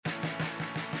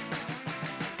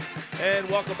And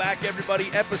welcome back, everybody.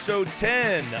 Episode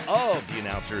 10 of the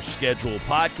Announcer's Schedule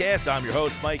podcast. I'm your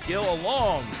host, Mike Gill,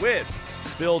 along with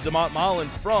Phil DeMont-Mullen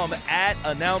from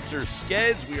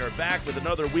 @AnnouncerSkeds. We are back with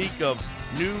another week of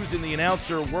news in the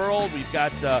announcer world. We've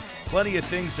got plenty of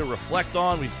things to reflect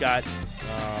on. We've got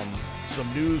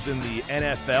some news in the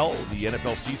NFL. The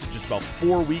NFL season just about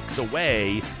 4 weeks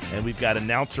away, and we've got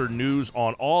announcer news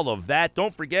on all of that.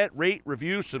 Don't forget, rate,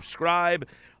 review, subscribe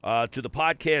to the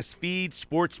podcast feed,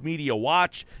 Sports Media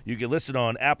Watch. You can listen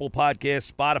on Apple Podcasts,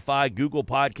 Spotify, Google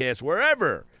Podcasts,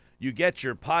 wherever you get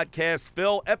your podcasts.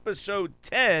 Phil, episode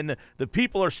 10, the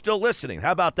people are still listening.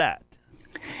 How about that?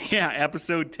 Yeah,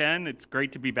 episode 10. It's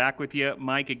great to be back with you,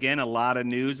 Mike. Again, a lot of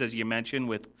news, as you mentioned,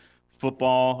 with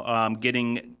football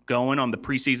getting going on the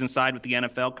preseason side with the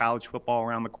NFL, college football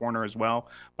around the corner as well.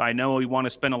 But I know we want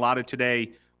to spend a lot of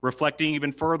today reflecting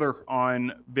even further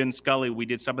on Vin Scully. We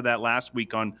did some of that last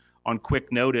week on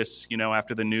quick notice,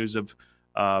 after the news of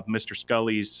Mr.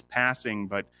 Scully's passing.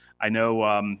 But I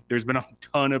know there's been a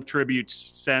ton of tributes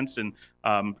since, and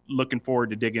looking forward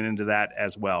to digging into that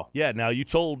as well. Yeah, now you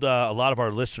told a lot of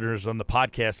our listeners on the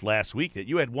podcast last week that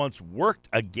you had once worked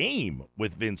a game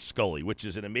with Vince Scully, which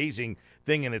is an amazing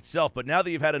thing in itself. But now that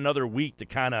you've had another week to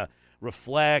kind of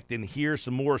reflect and hear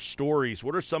some more stories,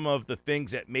 what are some of the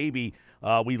things that maybe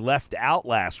we left out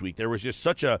last week? There was just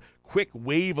such a quick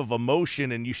wave of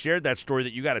emotion, and you shared that story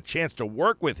that you got a chance to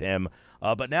work with him.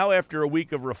 But now after a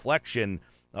week of reflection,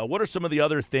 what are some of the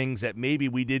other things that maybe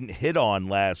we didn't hit on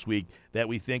last week that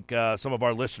we think some of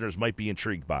our listeners might be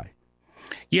intrigued by?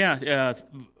 Yeah,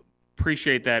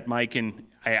 appreciate that, Mike. And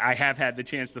I have had the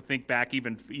chance to think back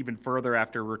even further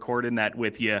after recording that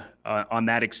with you on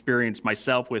that experience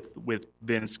myself with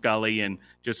Vin Scully, and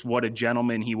just what a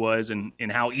gentleman he was, and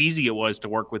how easy it was to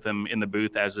work with him in the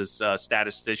booth as his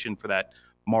statistician for that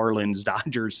Marlins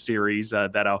Dodgers series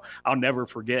that I'll never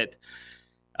forget.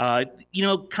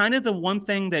 Kind of the one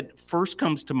thing that first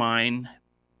comes to mind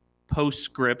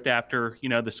postscript after,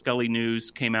 the Scully news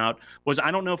came out was,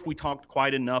 I don't know if we talked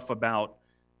quite enough about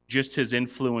just his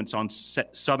influence on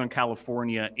Southern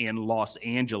California and Los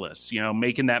Angeles,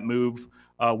 making that move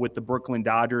with the Brooklyn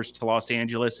Dodgers to Los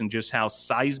Angeles, and just how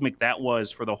seismic that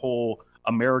was for the whole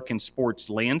American sports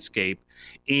landscape.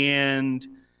 And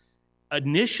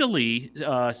initially,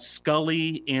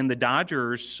 Scully and the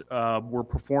Dodgers were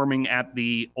performing at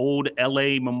the old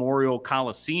LA Memorial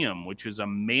Coliseum, which is a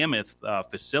mammoth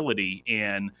facility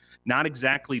and not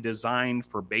exactly designed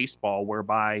for baseball,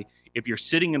 whereby if you're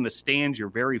sitting in the stands, you're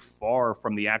very far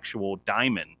from the actual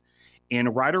diamond.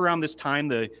 And right around this time,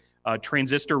 the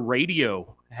transistor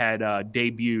radio had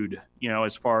debuted,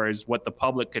 as far as what the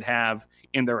public could have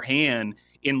in their hand.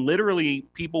 And literally,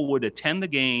 people would attend the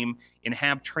game and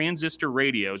have transistor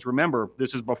radios. Remember,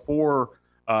 this is before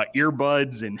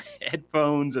earbuds and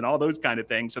headphones and all those kind of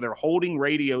things. So they're holding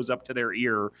radios up to their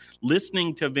ear,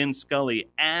 listening to Vin Scully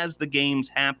as the game's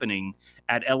happening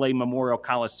at LA Memorial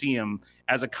Coliseum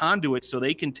as a conduit, so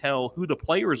they can tell who the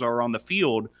players are on the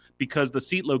field because the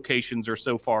seat locations are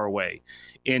so far away.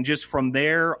 And just from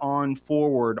there on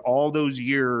forward, all those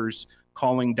years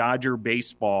calling Dodger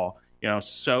baseball,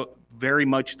 so very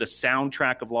much the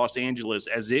soundtrack of Los Angeles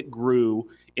as it grew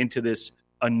into this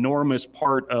enormous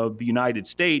part of the United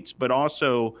States, but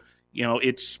also,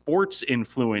 its sports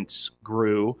influence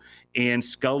grew, and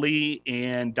Scully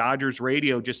and Dodgers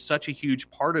radio, just such a huge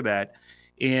part of that.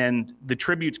 And the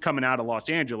tributes coming out of Los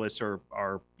Angeles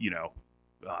are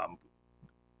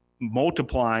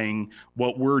multiplying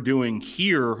what we're doing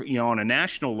here, on a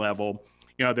national level.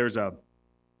 There's a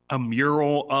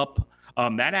mural up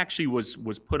that actually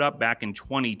was put up back in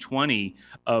 2020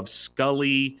 of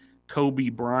Scully, Kobe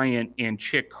Bryant, and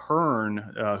Chick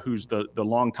Hearn, who's the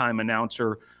longtime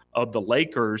announcer of the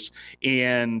Lakers.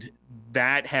 And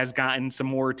that has gotten some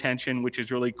more attention, which is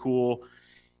really cool.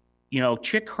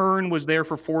 Chick Hearn was there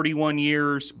for 41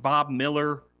 years, Bob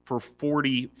Miller for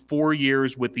 44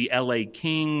 years with the LA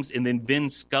Kings, and then Vin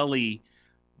Scully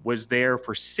was there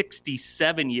for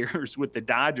 67 years with the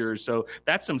Dodgers. So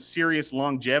that's some serious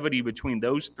longevity between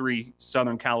those three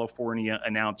Southern California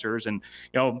announcers. And,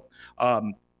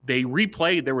 they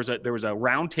replayed, there was a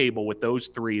roundtable with those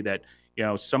three that,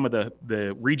 some of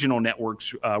the regional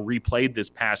networks replayed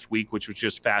this past week, which was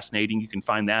just fascinating. You can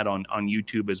find that on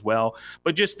YouTube as well.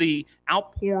 But just the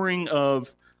outpouring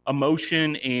of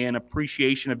emotion and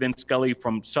appreciation of Vin Scully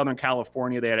from Southern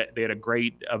California. They had a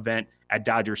great event at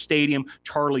Dodger Stadium.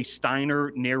 Charlie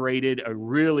Steiner narrated a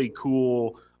really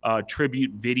cool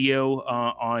tribute video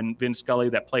on Vin Scully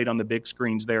that played on the big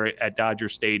screens there at Dodger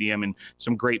Stadium, and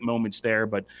some great moments there.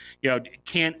 But,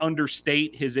 can't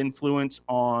understate his influence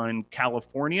on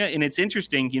California. And it's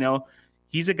interesting,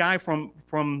 he's a guy from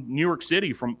New York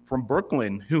City, from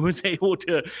Brooklyn, who was able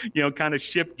to, kind of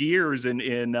shift gears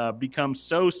and become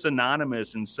so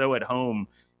synonymous and so at home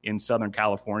in Southern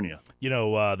California.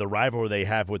 The rivalry they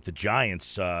have with the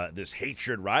Giants, this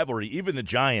hatred rivalry, even the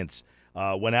Giants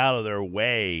went out of their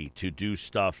way to do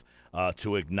stuff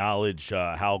to acknowledge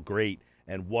how great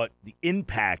and what the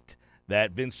impact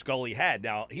that Vin Scully had.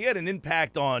 Now, he had an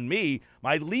impact on me.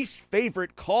 My least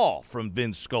favorite call from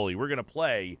Vin Scully, we're going to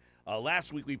play.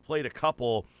 Last week we played a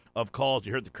couple of calls.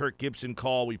 You heard the Kirk Gibson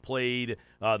call. We played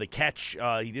the catch.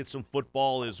 He did some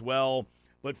football as well.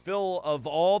 But, Phil, of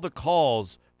all the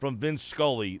calls from Vin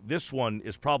Scully, this one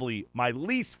is probably my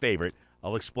least favorite.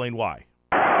 I'll explain why.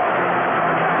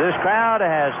 This crowd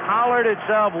has hollered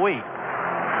itself weak.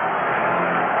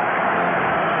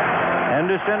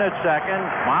 Henderson at second,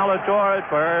 Molitor at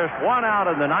first, one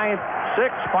out in the ninth,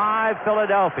 6-5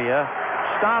 Philadelphia.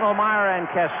 Stottlemyre and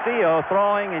Castillo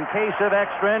throwing in case of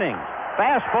extra innings.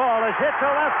 Fastball is hit to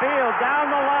left field, down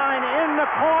the line, in the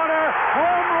corner,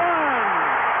 home run!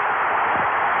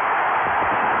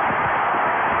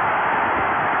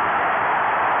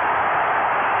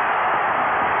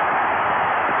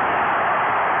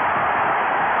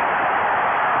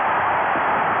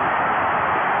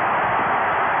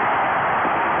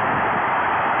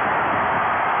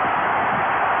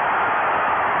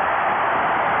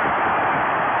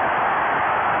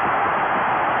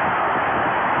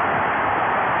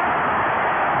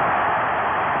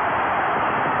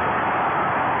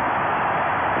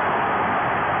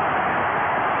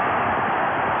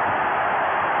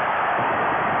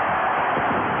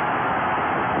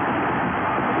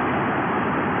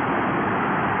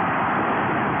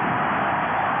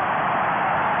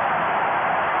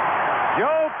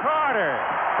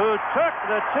 Who took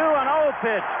the 2-0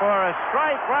 pitch for a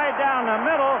strike right down the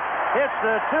middle, hits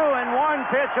the 2-1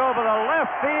 pitch over the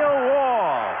left field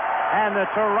wall. And the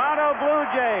Toronto Blue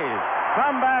Jays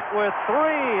come back with 3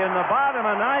 in the bottom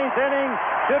of ninth inning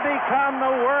to become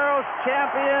the world's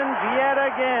champions yet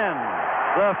again.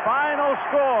 The final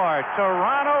score,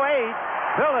 Toronto 8,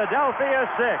 Philadelphia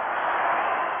 6.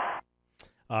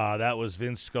 That was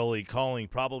Vin Scully calling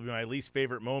probably my least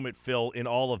favorite moment, Phil, in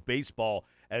all of baseball,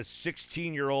 as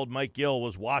 16-year-old Mike Gill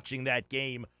was watching that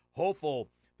game, hopeful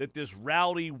that this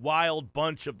rowdy, wild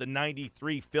bunch of the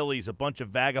 93 Phillies, a bunch of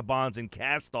vagabonds and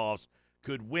cast-offs,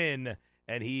 could win,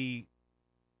 and he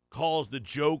calls the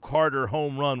Joe Carter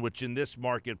home run, which in this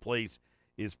marketplace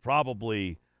is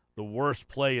probably the worst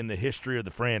play in the history of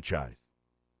the franchise.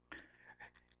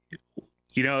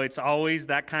 It's always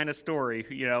that kind of story.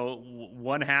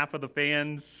 One half of the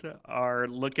fans are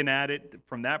looking at it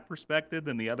from that perspective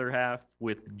and the other half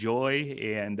with joy.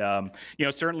 And,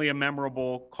 certainly a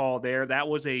memorable call there. That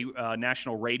was a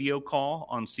national radio call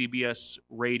on CBS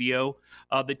Radio.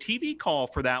 The TV call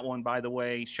for that one, by the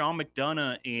way, Sean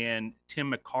McDonough and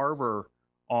Tim McCarver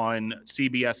on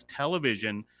CBS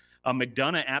television.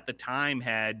 McDonough at the time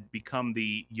had become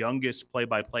the youngest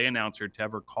play-by-play announcer to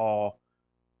ever call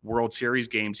World Series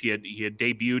games. He had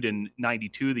debuted in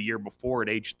 '92, the year before, at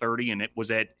age 30, and it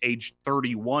was at age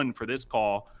 31 for this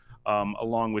call,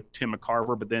 along with Tim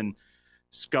McCarver. But then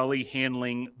Scully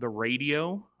handling the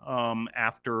radio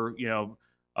after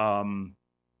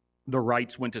the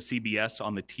rights went to CBS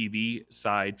on the TV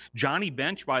side. Johnny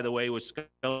Bench, by the way, was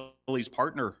Scully's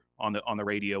partner on the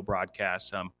radio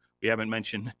broadcast. We haven't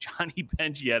mentioned Johnny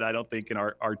Bench yet, I don't think, in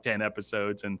our 10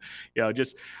 episodes. And,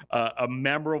 just a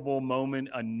memorable moment,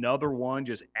 another one,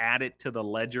 just added to the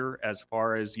ledger as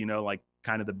far as,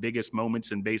 kind of the biggest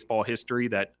moments in baseball history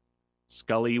that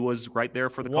Scully was right there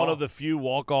for the call. One of the few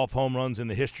walk-off home runs in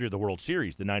the history of the World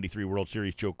Series, the 93 World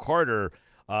Series, Joe Carter,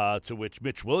 to which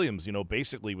Mitch Williams,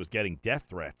 basically was getting death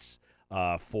threats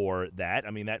for that. I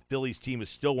mean, that Phillies team is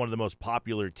still one of the most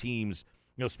popular teams.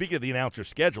 Speaking of the announcer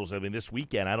schedules, I mean, this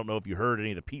weekend, I don't know if you heard any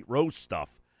of the Pete Rose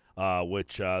stuff,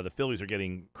 which the Phillies are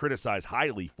getting criticized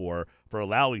highly for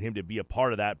allowing him to be a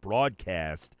part of that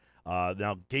broadcast.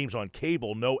 Now, games on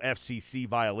cable, no FCC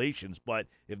violations, but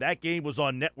if that game was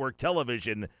on network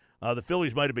television, the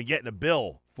Phillies might have been getting a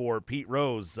bill for Pete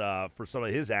Rose for some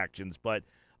of his actions. But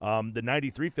the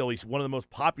 93 Phillies, one of the most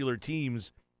popular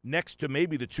teams next to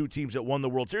maybe the two teams that won the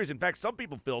World Series. In fact, some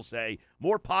people, Phil, say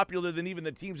more popular than even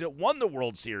the teams that won the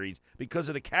World Series because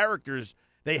of the characters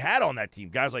they had on that team.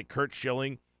 Guys like Curt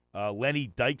Schilling, Lenny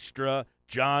Dykstra,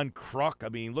 John Kruk. I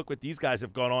mean, look what these guys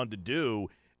have gone on to do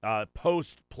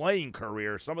post-playing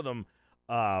career. Some of them,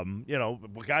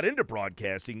 got into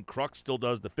broadcasting. Kruk still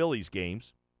does the Phillies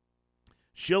games.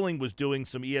 Schilling was doing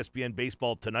some ESPN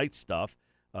Baseball Tonight stuff.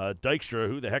 Dykstra,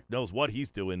 who the heck knows what he's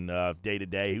doing day to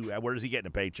day? Where is he getting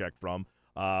a paycheck from?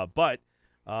 But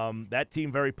That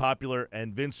team very popular,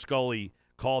 and Vince Scully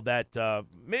called that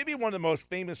maybe one of the most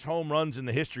famous home runs in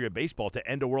the history of baseball to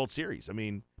end a World Series. I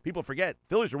mean, people forget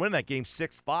Phillies were winning that game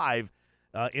 6-5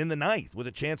 in the ninth with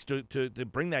a chance to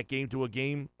bring that game to a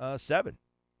game 7.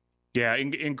 Yeah,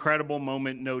 incredible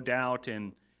moment, no doubt,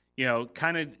 and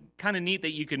kind of neat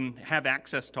that you can have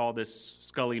access to all this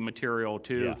Scully material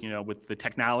too. Yeah. With the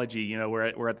technology,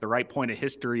 we're at the right point of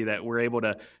history that we're able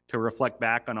to reflect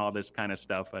back on all this kind of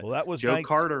stuff. Well, that was Joe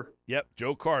Carter. Yep,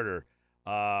 Joe Carter.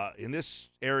 In this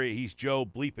area, he's Joe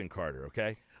Bleepin Carter.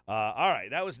 Okay. All right,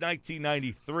 that was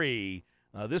 1993.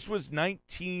 This was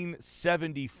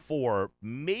 1974.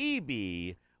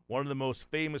 Maybe one of the most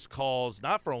famous calls,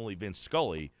 not for only Vince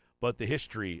Scully, but the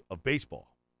history of baseball.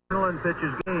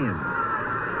 Pitches game.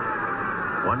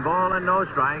 1 ball and no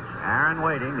strikes. Aaron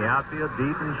waiting. The outfield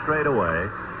deep and straight away.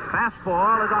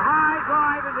 Fastball is a high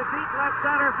drive into deep left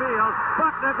center field.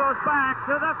 Buckner goes back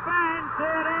to the fence.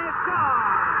 It is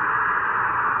gone.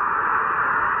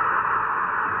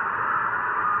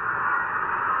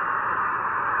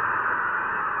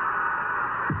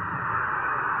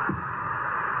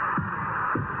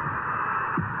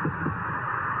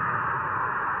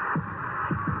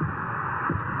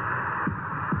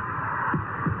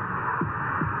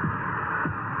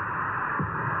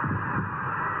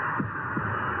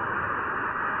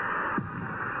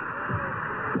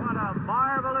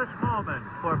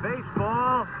 For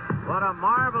baseball, what a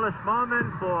marvelous moment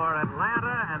for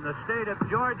Atlanta and the state of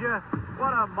Georgia.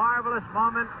 What a marvelous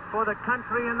moment for the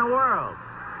country and the world.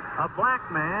 A black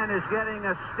man is getting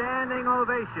a standing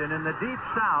ovation in the Deep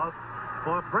South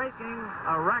for breaking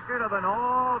a record of an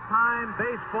all-time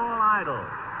baseball idol.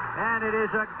 And it is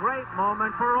a great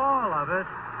moment for all of us,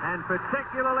 and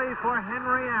particularly for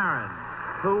Henry Aaron,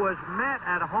 who was met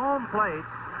at home plate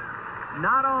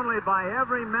not only by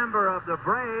every member of the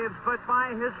Braves, but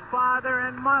by his father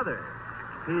and mother.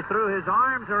 He threw his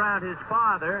arms around his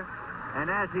father, and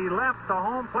as he left the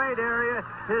home plate area,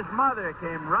 his mother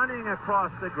came running across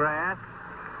the grass,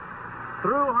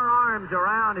 threw her arms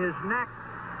around his neck,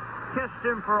 kissed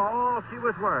him for all she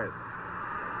was worth.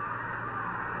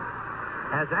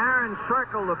 As Aaron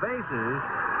circled the bases,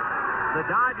 the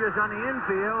Dodgers on the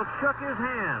infield shook his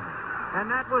hand,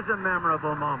 and that was a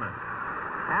memorable moment.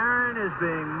 Aaron is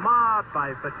being mobbed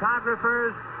by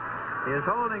photographers. He is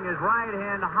holding his right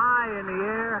hand high in the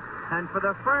air, and for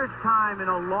the first time in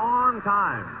a long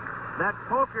time, that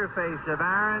poker face of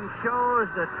Aaron shows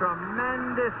the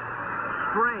tremendous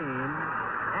strain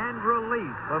and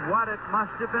relief of what it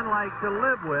must have been like to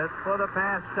live with for the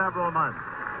past several months.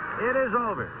 It is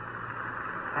over.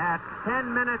 At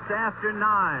 10 minutes after 9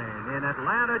 in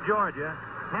Atlanta, Georgia,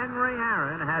 Henry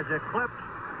Aaron has eclipsed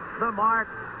the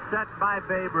mark set by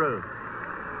Babe Ruth.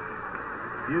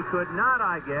 You could not,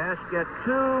 I guess, get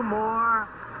 2 more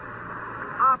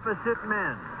opposite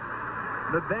men.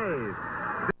 The Babe.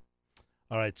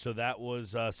 All right, so that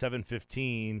was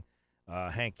 7:15.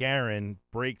 Hank Aaron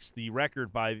breaks the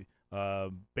record by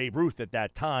Babe Ruth at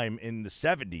that time in the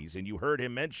 70s, and you heard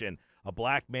him mention a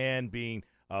black man being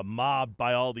mobbed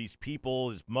by all these people.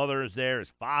 His mother is there,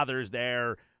 his father's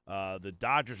there. The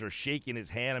Dodgers are shaking his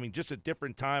hand. I mean, just a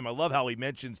different time. I love how he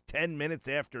mentions 10 minutes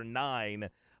after 9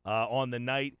 on the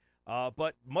night.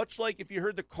 But much like if you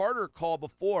heard the Carter call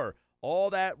before, all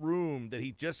that room that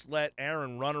he just let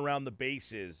Aaron run around the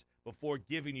bases before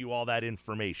giving you all that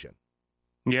information.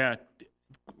 Yeah,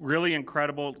 really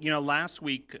incredible. Last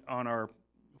week on our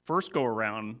first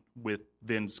go-around with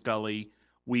Vin Scully,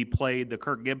 we played the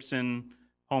Kirk Gibson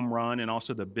home run and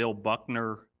also the Bill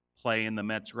Buckner play in the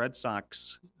Mets-Red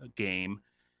Sox game.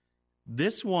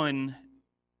 This one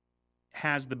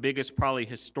has the biggest, probably,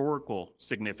 historical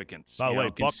significance. By the way,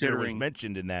 Buckner was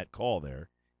mentioned in that call there.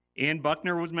 And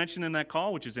Buckner was mentioned in that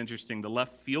call, which is interesting, the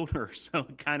left fielder. So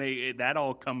kind of that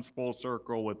all comes full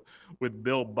circle with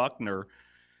Bill Buckner.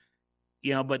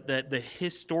 But the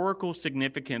historical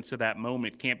significance of that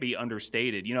moment can't be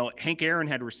understated. Hank Aaron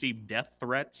had received death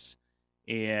threats,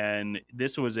 and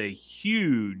this was a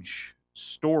huge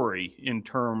story in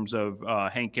terms of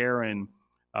Hank Aaron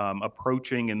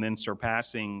approaching and then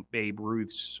surpassing Babe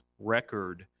Ruth's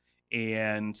record.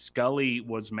 And Scully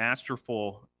was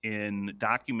masterful in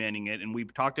documenting it. And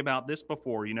we've talked about this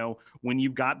before. When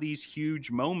you've got these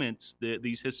huge moments,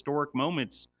 these historic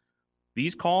moments,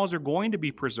 these calls are going to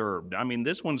be preserved. I mean,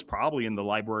 this one's probably in the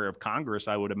Library of Congress,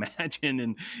 I would imagine.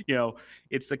 And,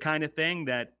 it's the kind of thing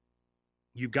that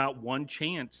you've got one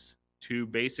chance to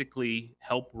basically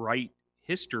help write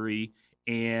history,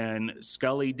 and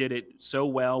Scully did it so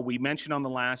well. We mentioned on the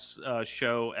last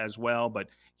show as well, but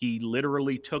he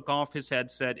literally took off his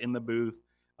headset in the booth,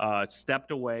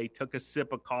 stepped away, took a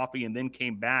sip of coffee, and then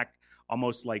came back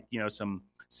almost like, some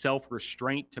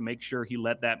self-restraint to make sure he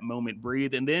let that moment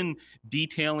breathe, and then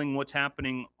detailing what's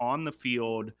happening on the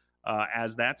field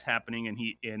as that's happening,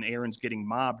 and Aaron's getting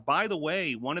mobbed. By the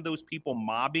way, one of those people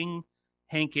mobbing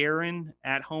Hank Aaron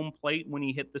at home plate when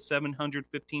he hit the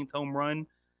 715th home run,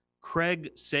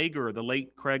 Craig Sager, the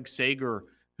late Craig Sager,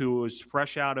 who was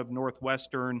fresh out of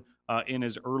Northwestern in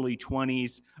his early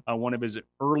 20s, one of his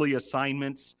early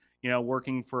assignments,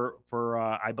 working for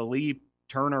I believe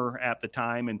Turner at the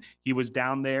time, and he was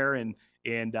down there and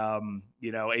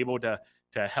able to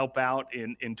help out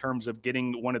in terms of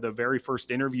getting one of the very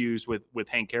first interviews with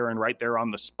Hank Aaron right there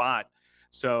on the spot.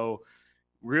 So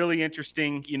really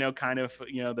interesting,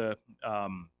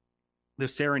 the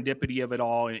serendipity of it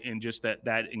all and just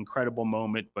that incredible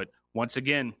moment. But once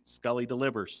again, Scully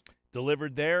delivers.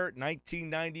 Delivered there,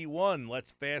 1991.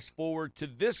 Let's fast forward to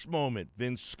this moment,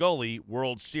 Vince Scully,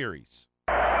 World Series.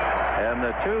 And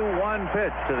the 2-1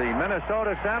 pitch to the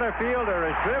Minnesota center fielder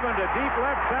is driven to deep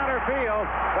left center field.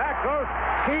 Back goes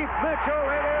Keith Mitchell.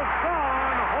 It is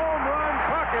gone. Home run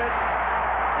Puckett.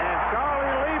 And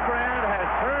Charlie Leibrandt has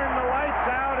turned the lights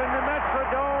out in the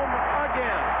Metrodome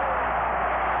again.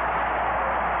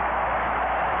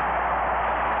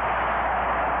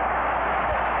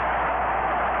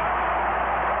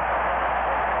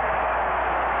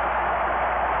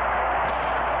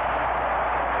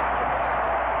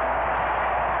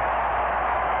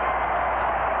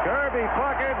 Kirby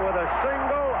Puckett with a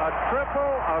single, a triple,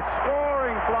 a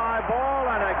scoring fly ball,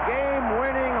 and a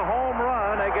game-winning home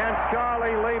run against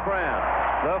Charlie Leibrandt.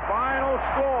 The final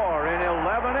score in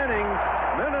 11 innings,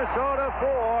 Minnesota 4,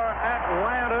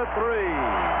 Atlanta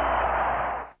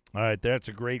 3. All right, that's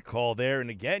a great call there. And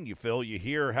again, you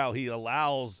hear how he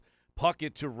allows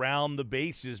Puckett to round the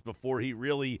bases before he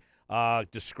really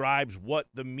describes what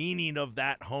the meaning of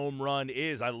that home run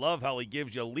is. I love how he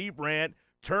gives you Leibrandt.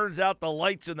 Turns out the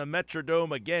lights in the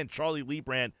Metrodome again. Charlie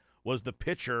Leibrandt was the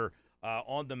pitcher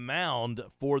on the mound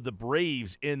for the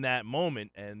Braves in that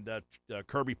moment, and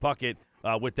Kirby Puckett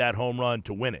with that home run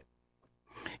to win it.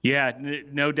 Yeah,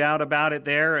 no doubt about it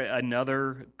there.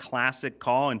 Another classic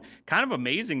call, and kind of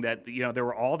amazing that, there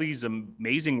were all these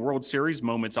amazing World Series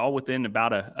moments all within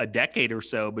about a decade or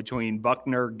so between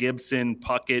Buckner, Gibson,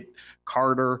 Puckett,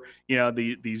 Carter,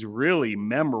 these really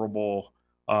memorable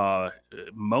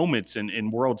moments in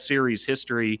World Series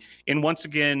history. And once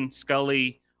again,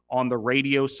 Scully on the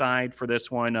radio side for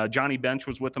this one. Johnny Bench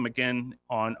was with him again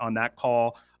on that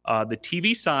call. The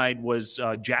TV side was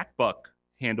Jack Buck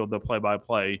handled the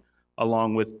play-by-play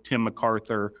along with Tim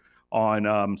MacArthur on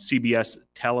CBS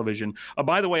television.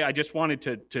 By the way, I just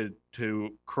wanted to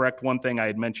correct one thing I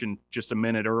had mentioned just a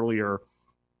minute earlier.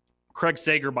 Craig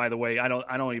Sager, by the way, I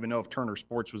don't even know if Turner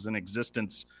Sports was in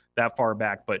existence that far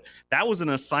back, but that was an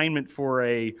assignment for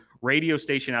a radio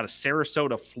station out of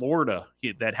Sarasota, Florida,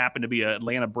 that happened to be an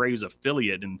Atlanta Braves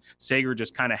affiliate, and Sager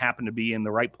just kind of happened to be in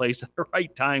the right place at the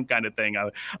right time, kind of thing.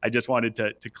 I just wanted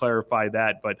to clarify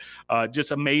that, but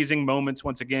just amazing moments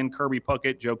once again. Kirby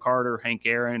Puckett, Joe Carter, Hank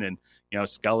Aaron, and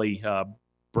Scully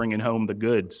bringing home the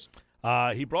goods.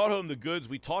 He brought home the goods.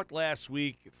 We talked last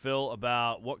week, Phil,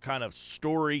 about what kind of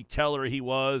storyteller he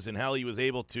was and how he was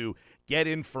able to get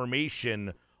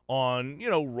information on,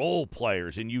 role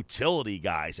players and utility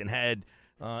guys, and had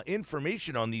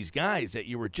information on these guys that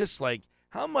you were just like,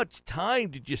 how much time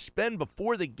did you spend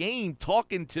before the game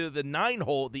talking to the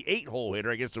 8-hole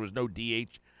hitter? I guess there was no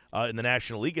DH in the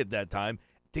National League at that time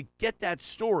to get that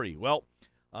story. Well,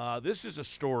 this is a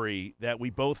story that we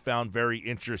both found very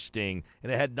interesting,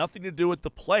 and it had nothing to do with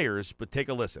the players, but take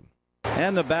a listen.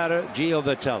 And the batter, Gio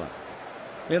Vitella.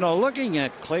 Looking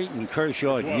at Clayton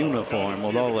Kershaw's uniform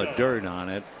with all the dirt on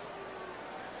it,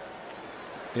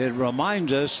 it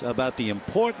reminds us about the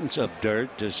importance of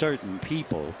dirt to certain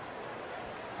people.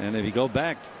 And if you go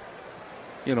back,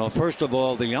 first of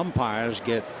all, the umpires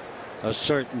get a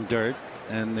certain dirt,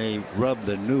 and they rub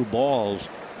the new balls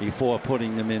before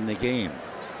putting them in the game.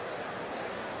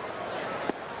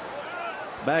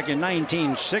 Back in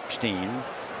 1916,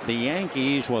 the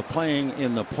Yankees were playing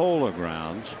in the Polo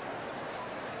Grounds.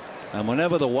 And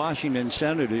whenever the Washington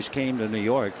Senators came to New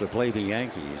York to play the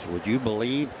Yankees, would you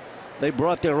believe they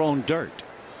brought their own dirt?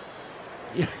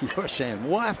 You're saying,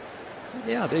 what?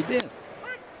 Yeah, they did.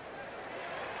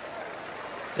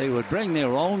 They would bring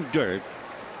their own dirt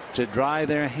to dry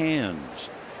their hands.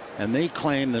 And they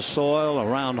claimed the soil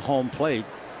around home plate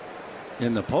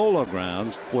in the Polo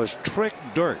Grounds was trick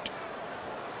dirt.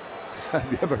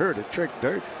 Have you ever heard of trick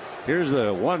dirt? Here's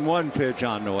the 1-1 pitch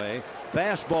on the way.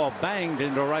 Fastball banged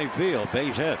into right field.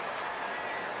 Base hit.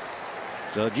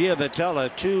 So Giavotella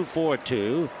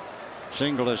 2-4-2,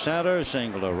 single to center,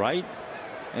 single to right,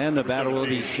 and the batter will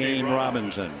be Shane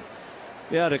Robinson.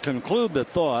 Yeah, to conclude the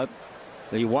thought,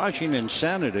 the Washington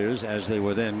Senators, as they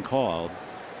were then called,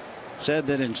 said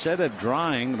that instead of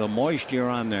drying the moisture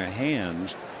on their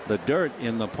hands, the dirt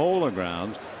in the Polo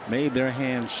Grounds made their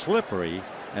hands slippery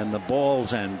and the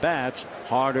balls and bats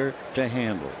harder to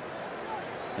handle.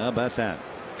 How about that?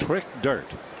 Trick dirt.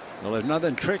 Well, there's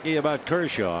nothing tricky about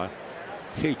Kershaw.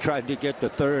 He tried to get the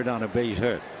third on a base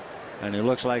hit, and he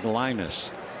looks like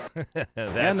Linus.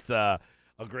 That's a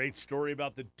great story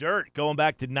about the dirt going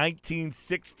back to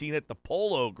 1916 at the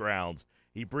Polo Grounds.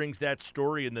 He brings that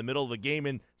story in the middle of the game,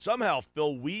 and somehow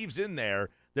Phil weaves in there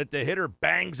that the hitter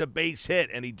bangs a base hit,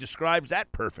 and he describes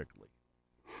that perfectly.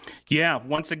 Yeah,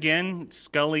 once again,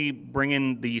 Scully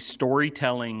bringing the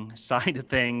storytelling side of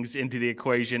things into the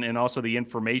equation and also the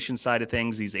information side of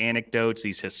things, these anecdotes,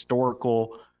 these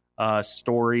historical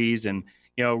stories, and,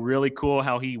 really cool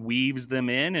how he weaves them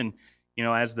in. And,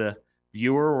 as the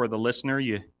viewer or the listener,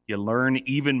 you learn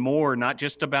even more, not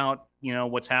just about,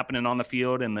 what's happening on the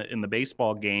field in the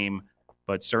baseball game,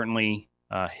 but certainly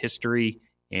history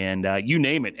and you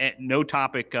name it. No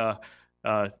topic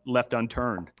left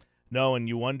unturned. No, and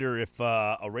you wonder if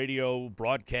a radio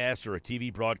broadcast or a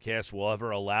TV broadcast will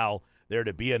ever allow there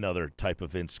to be another type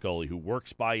of Vin Scully who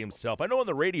works by himself. I know on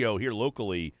the radio here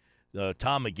locally,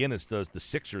 Tom McGinnis does the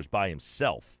Sixers by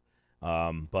himself.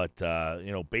 But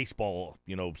baseball,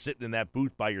 sitting in that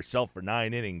booth by yourself for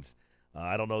 9 innings,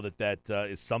 I don't know that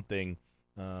is something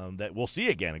that we'll see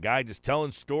again. A guy just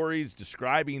telling stories,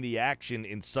 describing the action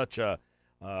in such a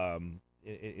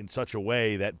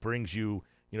way that brings you,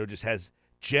 just has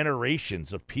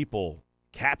generations of people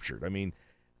captured. I mean,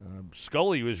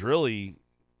 Scully was really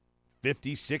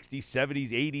 50s, 60s,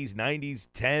 70s, 80s, 90s,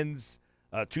 10s,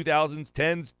 2000s,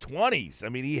 10s, 20s. I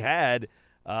mean, he had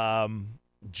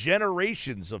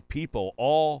generations of people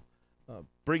all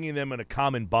bringing them in a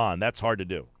common bond. That's hard to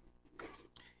do.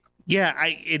 Yeah,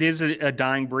 it is a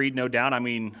dying breed, no doubt. I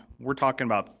mean, we're talking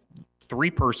about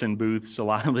 3-person booths a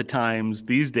lot of the times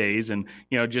these days, and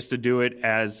just to do it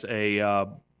as a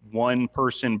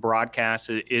one-person broadcast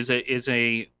is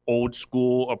a old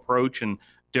school approach and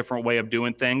different way of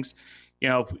doing things.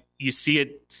 You see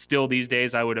it still these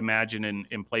days, I would imagine,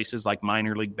 in places like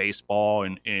minor league baseball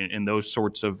and in those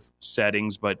sorts of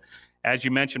settings. But as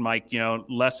you mentioned, Mike,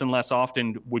 less and less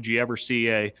often would you ever see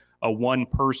a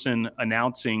one-person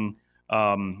announcing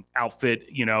outfit,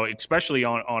 especially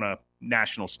on a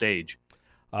national stage.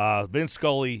 Vin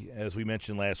Scully, as we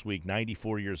mentioned last week,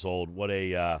 94 years old. What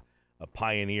a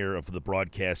pioneer of the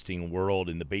broadcasting world,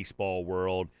 in the baseball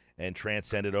world, and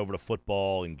transcended over to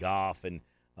football and golf. And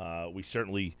we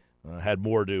certainly had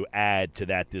more to add to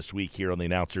that this week here on the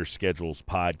Announcer Schedules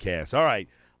podcast. All right.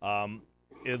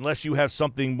 Unless you have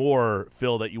something more,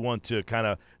 Phil, that you want to kind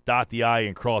of dot the I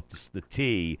and cross the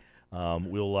T,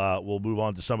 we'll move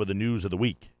on to some of the news of the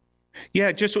week.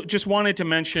 Yeah, just wanted to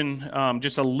mention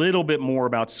just a little bit more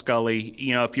about Scully.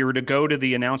 If you were to go to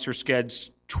the Announcer Skeds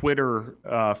Twitter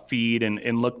feed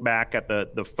and look back at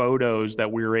the photos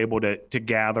that we were able to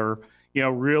gather,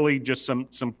 really just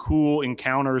some cool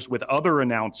encounters with other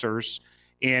announcers.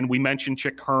 And we mentioned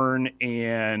Chick Hearn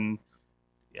and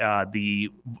the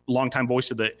longtime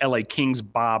voice of the LA Kings,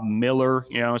 Bob Miller.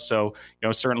 So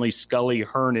certainly Scully,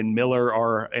 Hearn, and Miller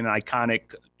are an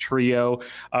iconic trio.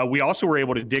 We also were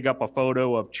able to dig up a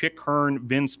photo of Chick Hearn,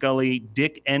 Vin Scully,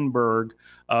 Dick Enberg,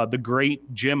 the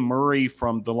great Jim Murray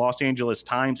from the Los Angeles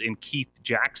Times, and Keith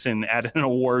Jackson at an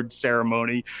award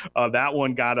ceremony. That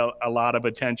one got a lot of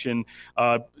attention.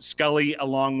 Scully,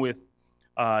 along with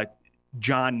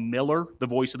John Miller, the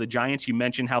voice of the Giants. You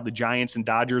mentioned how the Giants and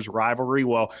Dodgers rivalry.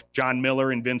 Well, John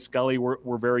Miller and Vin Scully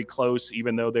were very close,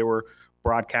 even though they were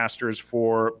broadcasters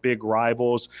for big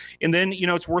rivals. And then,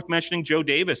 it's worth mentioning Joe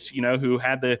Davis, who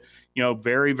had the,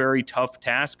 very, very tough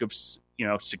task of,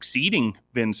 succeeding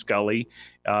Vin Scully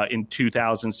in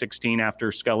 2016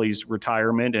 after Scully's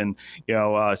retirement. And,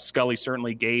 Scully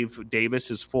certainly gave Davis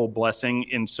his full blessing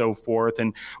and so forth.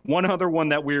 And one other one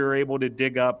that we were able to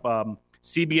dig up,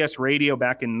 CBS Radio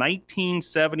back in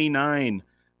 1979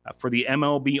 for the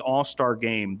MLB All-Star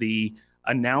Game. The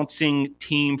announcing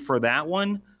team for that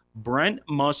one, Brent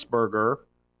Musburger,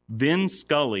 Vin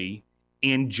Scully,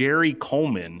 and Jerry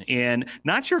Coleman. And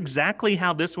not sure exactly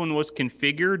how this one was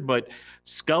configured, but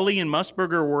Scully and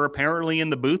Musburger were apparently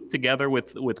in the booth together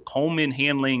with Coleman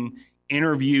handling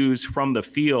interviews from the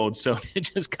field. So it's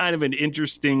just kind of an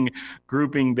interesting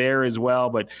grouping there as well.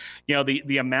 But,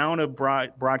 the amount of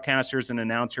broadcasters and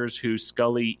announcers who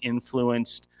Scully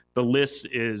influenced, the list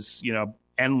is,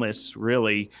 endless,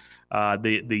 really.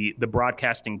 the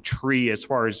broadcasting tree as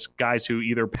far as guys who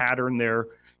either pattern their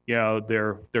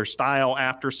style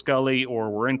after Scully or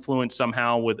were influenced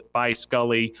somehow by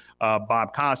Scully.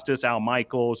 Bob Costas, Al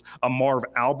Michaels, Marv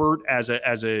Albert as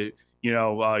a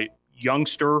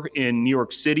youngster in New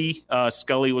York City.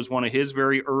 Scully was one of his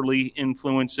very early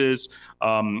influences.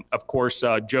 Of course,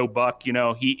 Joe Buck,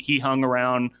 he hung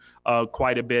around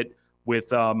quite a bit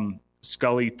with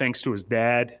Scully thanks to his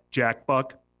dad, Jack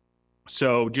Buck.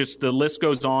 So just the list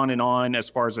goes on and on as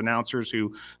far as announcers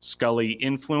who Scully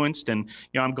influenced. And,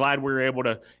 I'm glad we were able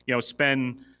to,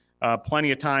 spend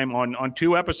plenty of time on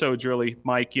 2 episodes, really,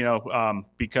 Mike,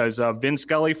 because Vin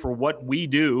Scully, for what we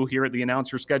do here at the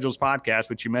Announcer Schedules podcast,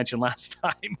 which you mentioned last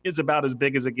time, is about as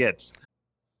big as it gets.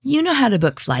 You know how to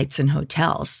book flights and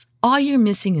hotels. All you're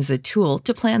missing is a tool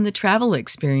to plan the travel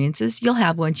experiences you'll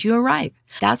have once you arrive.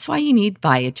 That's why you need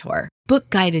Viator.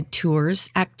 Book guided tours,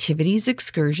 activities,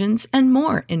 excursions, and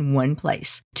more in one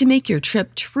place to make your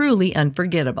trip truly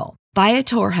unforgettable.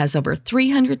 Viator has over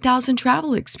 300,000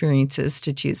 travel experiences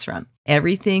to choose from.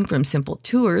 Everything from simple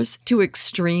tours to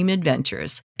extreme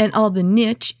adventures and all the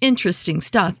niche, interesting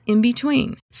stuff in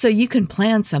between. So you can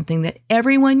plan something that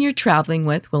everyone you're traveling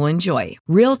with will enjoy.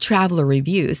 Real traveler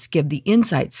reviews give the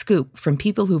inside scoop from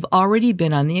people who've already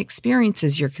been on the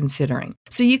experiences you're considering.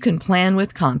 So you can plan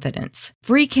with confidence.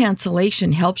 Free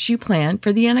cancellation helps you plan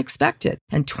for the unexpected.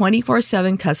 And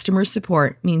 24/7 customer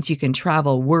support means you can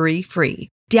travel worry-free.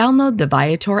 Download the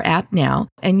Viator app now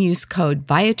and use code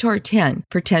Viator10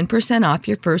 for 10% off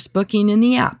your first booking in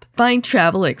the app. Find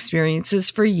travel experiences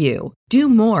for you. Do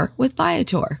more with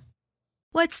Viator.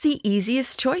 What's the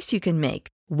easiest choice you can make?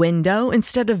 Window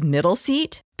instead of middle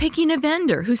seat? Picking a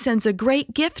vendor who sends a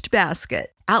great gift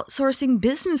basket? Outsourcing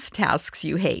business tasks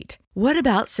you hate? What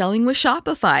about selling with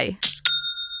Shopify?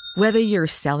 Whether you're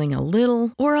selling a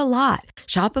little or a lot,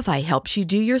 Shopify helps you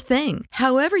do your thing,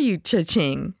 however you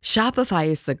cha-ching. Shopify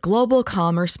is the global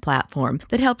commerce platform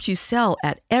that helps you sell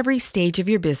at every stage of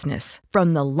your business.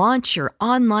 From the launch your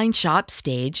online shop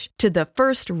stage to the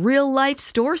first real-life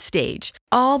store stage,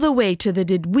 all the way to the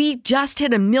did we just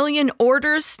hit 1 million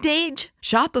orders stage.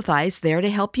 Shopify's there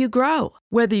to help you grow.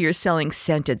 Whether you're selling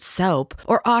scented soap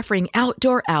or offering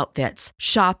outdoor outfits,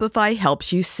 Shopify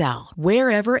helps you sell.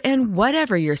 Wherever and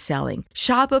whatever you're selling,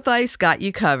 Shopify's got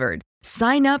you covered.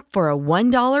 Sign up for a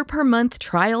 $1 per month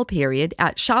trial period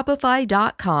at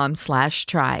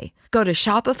shopify.com/try. Go to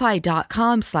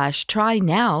shopify.com/try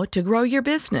now to grow your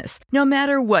business, no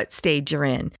matter what stage you're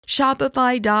in.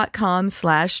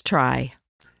 Shopify.com/try.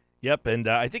 Yep, and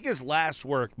I think his last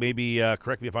work, maybe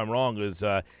correct me if I'm wrong, was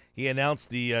he announced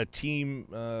the team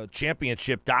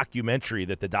championship documentary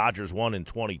that the Dodgers won in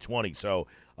 2020. So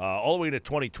all the way to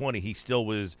 2020, he still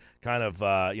was kind of,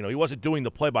 he wasn't doing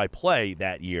the play-by-play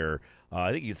that year.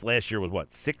 I think his last year was,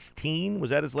 16?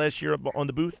 Was that his last year on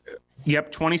the booth?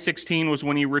 Yep, 2016 was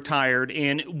when he retired.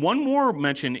 And one more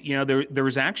mention, there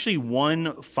was actually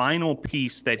one final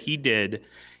piece that he did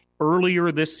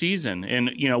earlier this season.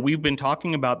 And, we've been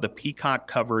talking about the Peacock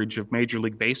coverage of Major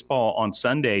League Baseball on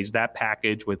Sundays, that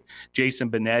package with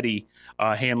Jason Benetti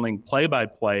handling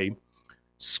play-by-play.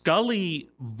 Scully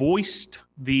voiced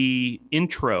the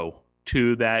intro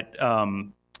to that,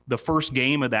 the first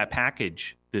game of that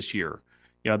package this year,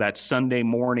 that Sunday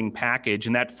morning package.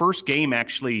 And that first game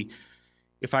actually,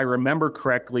 if I remember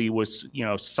correctly, was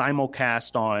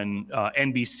simulcast on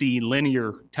NBC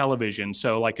linear television.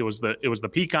 So it was the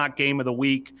Peacock game of the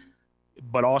week,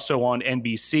 but also on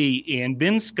NBC. And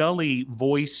Vin Scully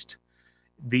voiced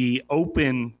the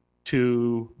open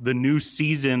to the new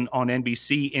season on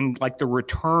NBC and the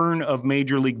return of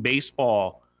Major League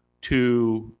Baseball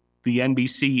to the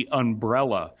NBC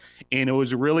umbrella. And it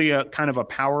was really a kind of a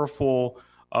powerful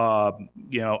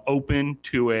open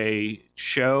to a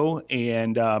show,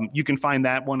 and you can find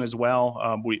that one as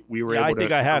well. We were able to. I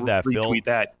think I have that, Phil.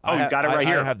 That. Oh, you got it right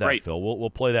here. I have that, right. Phil.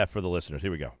 We'll play that for the listeners. Here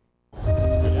we go.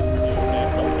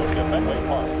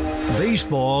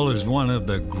 Baseball is one of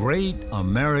the great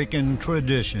American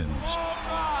traditions.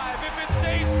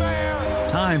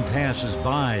 Time passes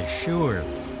by, sure,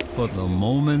 but the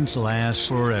moments last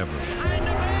forever.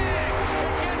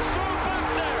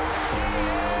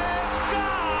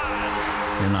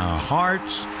 In our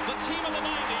hearts, the team of the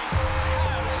 90s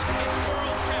has its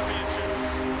world championship.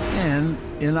 And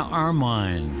in our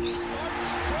minds. Start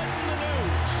spreading the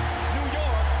news. New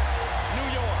York, New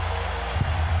York.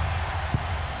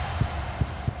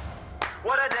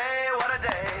 What a day, what a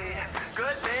day.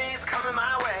 Good days coming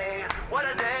my way. What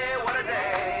a day, what a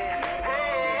day.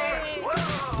 Hey, whoa.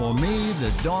 For me, the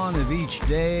dawn of each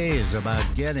day is about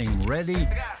getting ready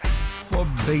for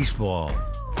baseball.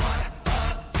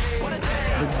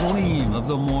 The gleam of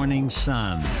the morning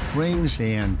sun brings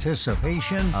the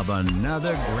anticipation of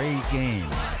another great game.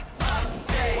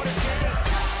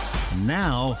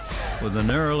 Now, with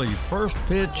an early first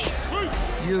pitch,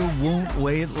 you won't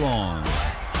wait long.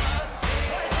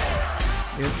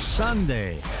 It's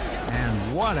Sunday,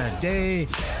 and what a day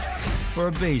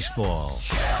for baseball.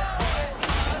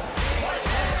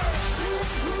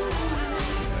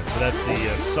 So that's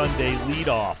the Sunday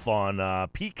leadoff on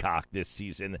Peacock this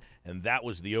season, and that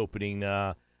was the opening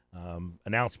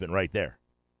announcement right there.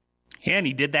 Yeah, and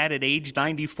he did that at age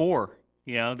 94,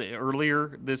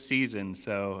 earlier this season.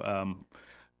 So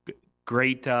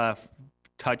great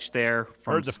touch there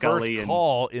from Heard the Scully. First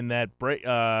call in that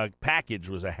package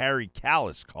was a Harry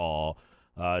Kalas call.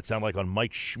 It sounded like on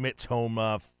Mike Schmidt's home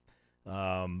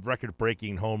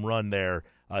record-breaking home run there,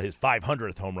 his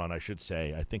 500th home run, I should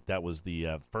say. I think that was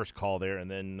the first call there, and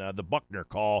then the Buckner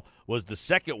call was the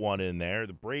second one in there.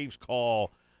 The Braves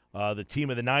call, the team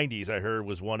of the 90s, I heard,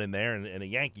 was one in there, and a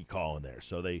Yankee call in there.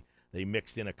 So they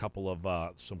mixed in a couple of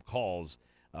some calls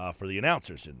for the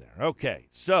announcers in there. Okay,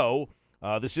 so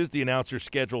this is the Announcer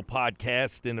Schedule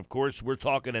podcast, and, of course, we're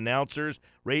talking announcers.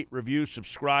 Rate, review,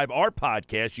 subscribe. Our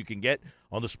podcast you can get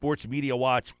on the Sports Media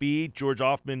Watch feed. George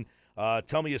Hoffman,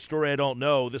 tell me a story I don't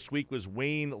know. This week was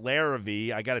Wayne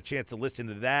Larrivee. I got a chance to listen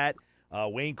to that.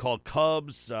 Wayne called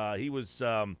Cubs. He was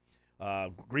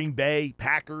Green Bay,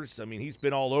 Packers. I mean, he's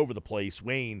been all over the place.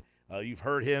 Wayne, you've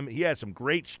heard him. He has some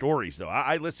great stories, though.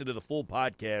 I listened to the full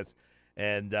podcast,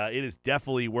 and it is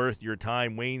definitely worth your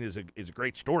time. Wayne is a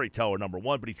great storyteller, number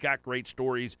one, but he's got great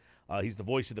stories. He's the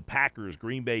voice of the Packers,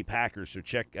 Green Bay Packers. So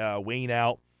check Wayne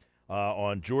out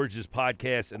on George's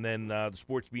podcast, and then the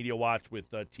Sports Media Watch with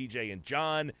TJ and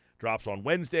John drops on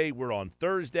Wednesday. We're on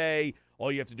Thursday. All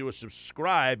you have to do is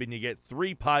subscribe, and you get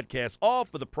 3 podcasts, all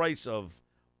for the price of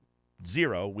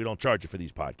 0. We don't charge you for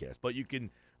these podcasts, but you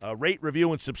can rate,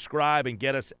 review, and subscribe and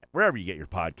get us wherever you get your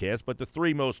podcasts. But the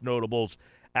 3 most notables,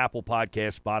 Apple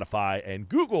Podcasts, Spotify, and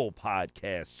Google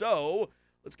Podcasts. So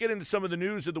let's get into some of the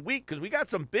news of the week, because we got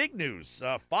some big news.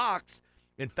 Fox,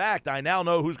 in fact, I now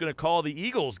know who's going to call the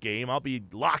Eagles game. I'll be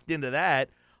locked into that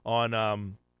on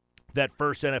that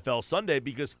first NFL Sunday,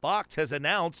 because Fox has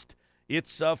announced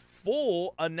its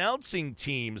full announcing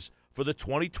teams for the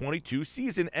 2022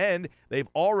 season, and they've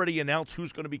already announced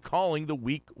who's going to be calling the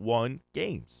Week 1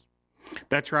 games.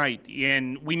 That's right.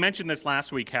 And we mentioned this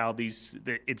last week, how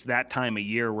it's that time of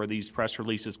year where these press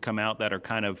releases come out that are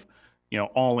kind of,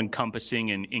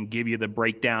 all-encompassing and give you the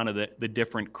breakdown of the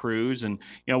different crews. And,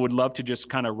 would love to just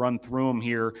kind of run through them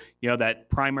here. That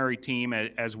primary team,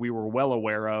 as we were well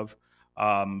aware of,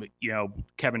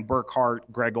 Kevin Burkhardt,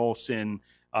 Greg Olson,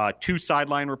 2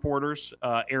 sideline reporters,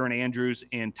 Aaron Andrews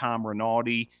and Tom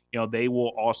Rinaldi. They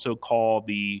will also call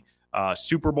the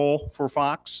Super Bowl for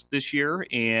Fox this year,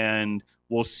 and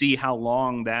we'll see how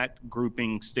long that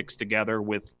grouping sticks together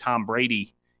with Tom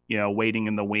Brady, waiting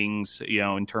in the wings,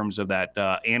 in terms of that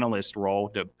analyst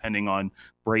role, depending on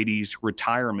Brady's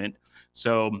retirement.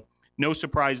 So no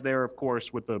surprise there, of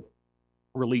course, with the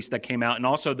release that came out. And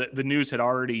also the news had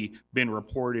already been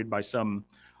reported by some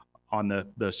on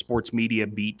the sports media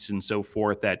beats and so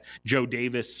forth, that Joe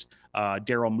Davis,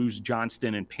 Daryl Moose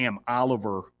Johnston, and Pam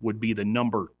Oliver would be the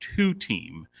number 2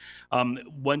 team.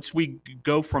 Once we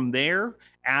go from there,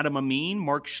 Adam Amin,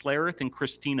 Mark Schlereth, and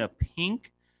Christina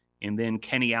Pink, and then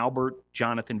Kenny Albert,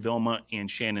 Jonathan Vilma, and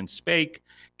Shannon Spake.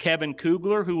 Kevin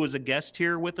Kugler, who was a guest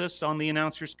here with us on the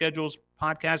Announcer Schedules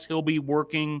podcast, he'll be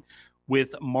working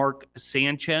with Mark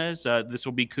Sanchez. This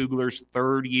will be Kugler's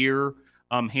 3rd year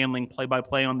handling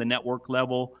play-by-play on the network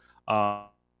level.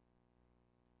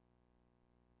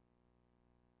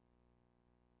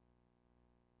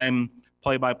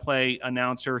 Play-by-play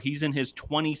announcer. He's in his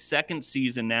 22nd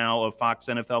season now of Fox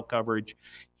NFL coverage.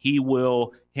 He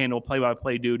will handle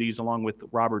play-by-play duties along with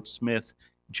Robert Smith,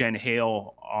 Jen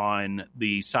Hale on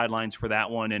the sidelines for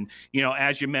that one. And,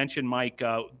 as you mentioned, Mike,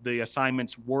 the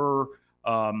assignments were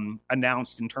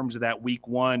announced in terms of that Week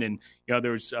 1. And,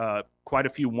 there's quite a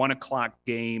few 1:00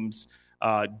 games.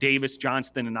 Davis,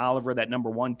 Johnston, and Oliver, that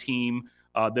number 1 team,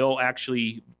 they'll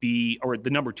actually be, or the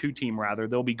number 2 team rather,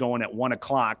 they'll be going at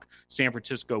 1:00. San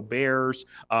Francisco Bears.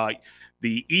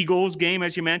 The Eagles game,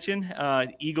 as you mentioned,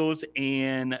 Eagles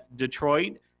and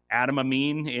Detroit. Adam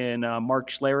Amin and Mark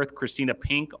Schlereth, Christina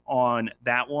Pink on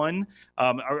that one.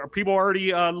 Are people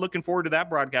already looking forward to that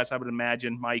broadcast, I would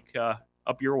imagine, Mike,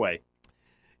 up your way?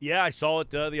 Yeah, I saw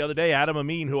it the other day. Adam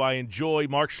Amin, who I enjoy.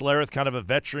 Mark Schlereth, kind of a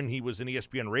veteran. He was an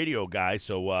ESPN radio guy,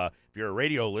 so if you're a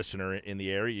radio listener in the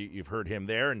area, you've heard him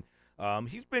there. And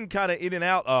He's been kind of in and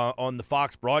out on the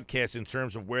Fox broadcast in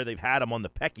terms of where they've had him on the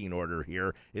pecking order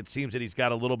here. It seems that he's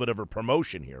got a little bit of a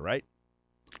promotion here, right?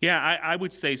 Yeah, I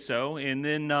would say so. And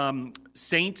then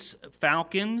Saints,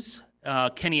 Falcons,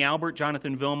 Kenny Albert,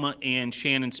 Jonathan Vilma, and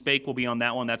Shannon Spake will be on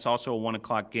that one. That's also a 1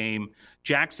 o'clock game.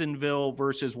 Jacksonville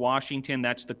versus Washington.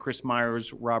 That's the Chris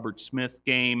Myers, Robert Smith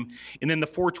game. And then the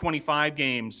 425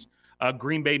 games.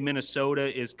 Green Bay,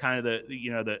 Minnesota is kind of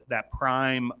that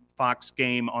prime Fox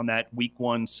game on that week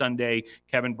 1 Sunday.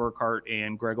 Kevin Burkhardt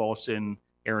and Greg Olsen,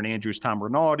 Aaron Andrews, Tom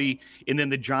Rinaldi. And then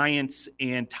the Giants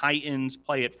and Titans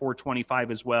play at 425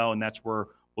 as well. And that's where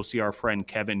we'll see our friend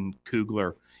Kevin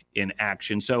Kugler in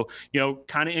action. So,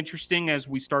 kind of interesting as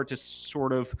we start to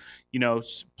sort of,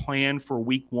 plan for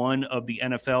week 1 of the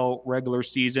NFL regular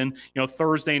season.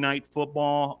 Thursday night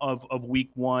football of week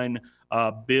 1,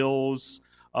 Bills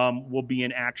will be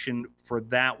in action for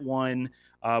that one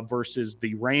versus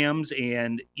the Rams.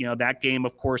 And, that game,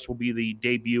 of course, will be the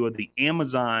debut of the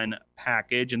Amazon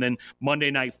package. And then Monday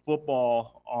Night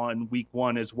Football on week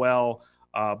 1 as well.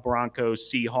 Broncos,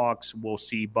 Seahawks, we'll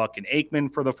see Buck and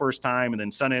Aikman for the first time. And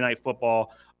then Sunday Night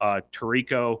Football,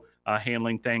 Tirico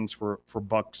handling things for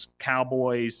Bucks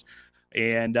Cowboys.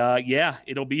 And,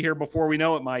 it'll be here before we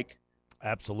know it, Mike.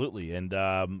 Absolutely. And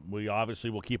we obviously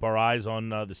will keep our eyes on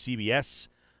the CBS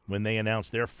when they announce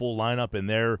their full lineup and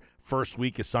their first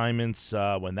week assignments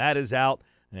when that is out.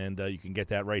 And you can get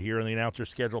that right here on the Announcer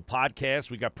Schedule podcast.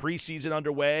 We got preseason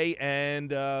underway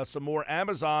and some more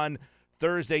Amazon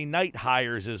Thursday night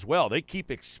hires as well. They keep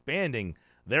expanding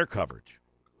their coverage.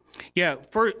 Yeah,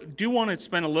 do want to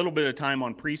spend a little bit of time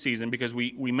on preseason because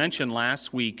we mentioned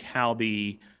last week how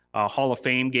the Hall of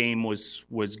Fame game was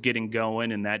getting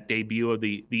going and that debut of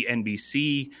the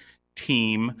NBC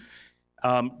team.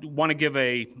 Want to give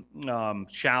a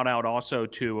shout out also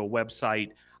to a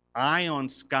website,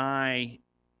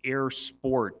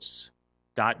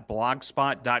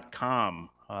 ionskyAirsports.blogspot.com.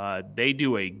 They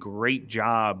do a great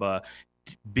job.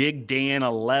 Big Dan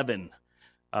 11,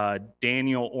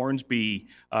 Daniel Ornsby,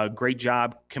 great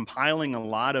job compiling a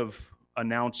lot of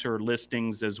announcer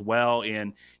listings as well.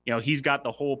 And, he's got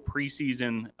the whole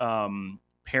preseason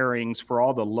pairings for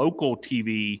all the local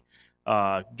TV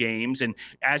games. And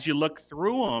as you look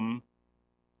through them,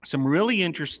 some really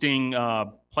interesting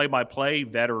play-by-play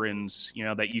veterans,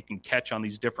 that you can catch on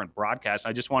these different broadcasts.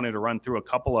 I just wanted to run through a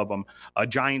couple of them.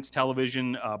 Giants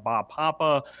television, Bob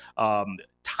Papa,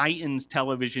 Titans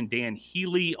television, Dan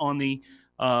Healy on the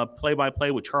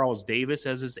play-by-play with Charles Davis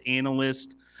as his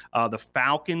analyst. The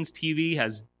Falcons TV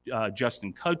has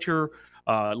Justin Kutcher.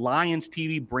 Lions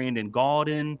TV, Brandon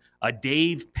Gaudin.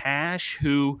 Dave Pash,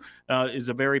 who is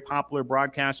a very popular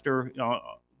broadcaster,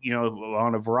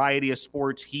 on a variety of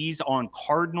sports. He's on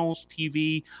Cardinals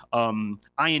TV.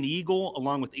 Ian Eagle,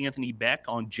 along with Anthony Beck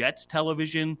on Jets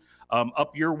television.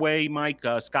 Up your way, Mike,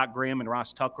 Scott Graham and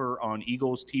Ross Tucker on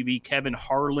Eagles TV. Kevin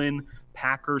Harlan,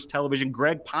 Packers television.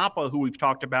 Greg Papa, who we've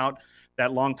talked about,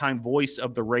 that longtime voice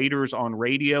of the Raiders on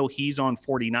radio. He's on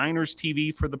 49ers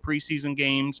TV for the preseason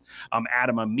games.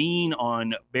 Adam Amin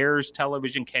on Bears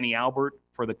television. Kenny Albert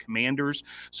for the Commanders.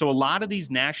 So a lot of these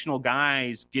national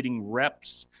guys getting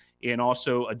reps and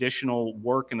also additional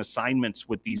work and assignments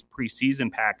with these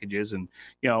preseason packages. And,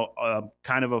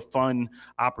 kind of a fun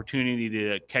opportunity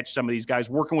to catch some of these guys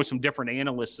working with some different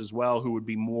analysts as well who would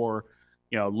be more,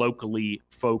 locally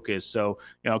focused. So,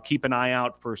 keep an eye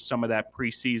out for some of that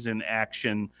preseason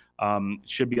action.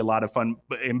 Should be a lot of fun.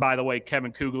 And by the way,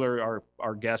 Kevin Kugler,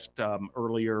 our guest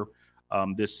earlier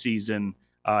this season,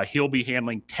 he'll be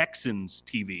handling Texans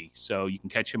TV, so you can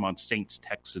catch him on Saints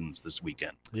Texans this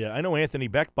weekend. Yeah, I know Anthony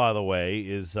Beck, by the way,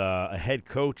 is a head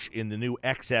coach in the new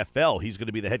XFL. He's going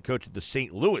to be the head coach of the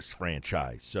St. Louis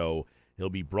franchise, so he'll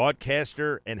be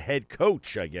broadcaster and head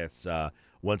coach, I guess,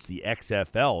 once the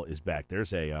XFL is back.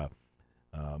 There's a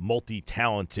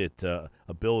multi-talented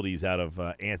abilities out of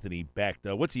Anthony Beck.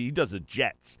 He does the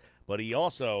Jets, but he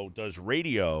also does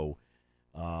radio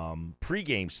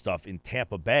pregame stuff in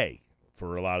Tampa Bay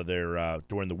for a lot of their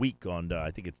during the week on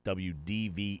I think it's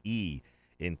WDVE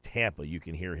in Tampa. You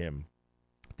can hear him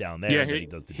down there. Yeah, he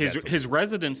does the Jets. His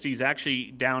residency is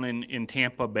actually down in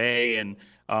Tampa Bay, and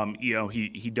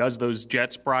he does those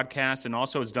Jets broadcasts, and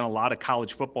also has done a lot of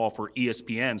college football for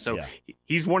ESPN. So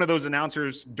he's one of those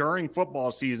announcers during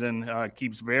football season.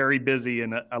 Keeps very busy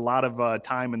and a lot of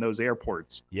time in those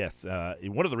airports. Yes,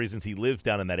 one of the reasons he lives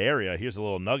down in that area. Here's a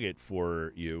little nugget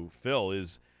for you, Phil.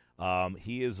 Is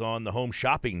he is on the Home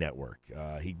Shopping Network.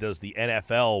 He does the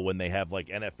NFL when they have like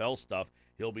NFL stuff.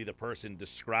 He'll be the person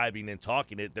describing and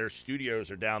talking it. Their studios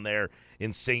are down there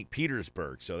in St.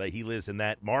 Petersburg, so that he lives in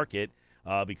that market.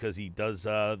 because he does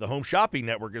the Home Shopping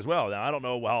Network as well. Now, I don't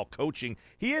know how coaching.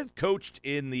 He has coached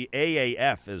in the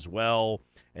AAF as well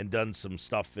and done some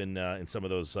stuff in some of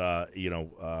those,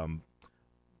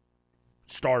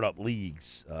 startup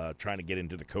leagues, trying to get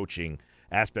into the coaching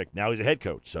aspect. Now he's a head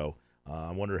coach, so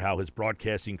I wonder how his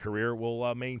broadcasting career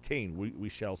will maintain. We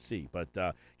shall see. But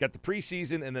got the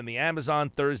preseason and then the Amazon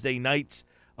Thursday nights.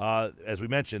 As we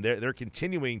mentioned, they're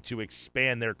continuing to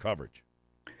expand their coverage.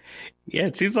 Yeah,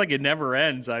 it seems like it never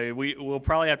ends. We'll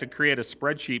probably have to create a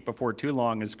spreadsheet before too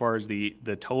long as far as the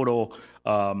total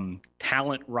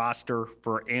talent roster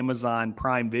for Amazon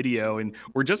Prime Video. And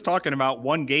we're just talking about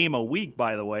one game a week,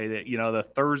 by the way, that the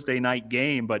Thursday night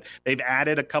game. But they've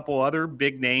added a couple other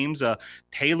big names.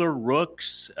 Taylor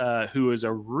Rooks, who is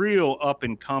a real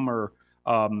up-and-comer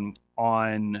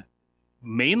on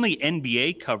mainly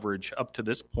NBA coverage up to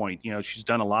this point. She's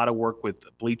done a lot of work with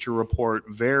Bleacher Report,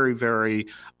 very, very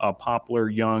popular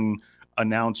young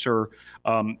announcer.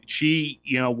 She,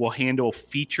 will handle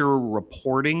feature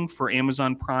reporting for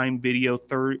Amazon Prime Video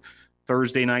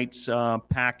Thursday night's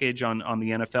package on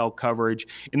the NFL coverage.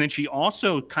 And then she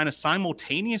also kind of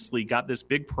simultaneously got this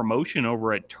big promotion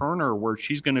over at Turner where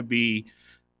she's going to be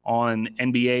on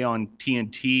NBA on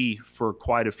TNT for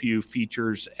quite a few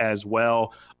features as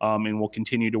well. And we'll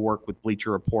continue to work with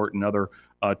Bleacher Report and other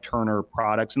Turner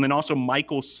products. And then also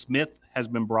Michael Smith has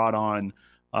been brought on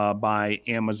by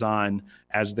Amazon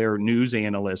as their news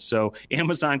analyst. So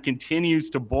Amazon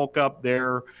continues to bulk up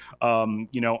their,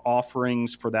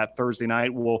 offerings for that Thursday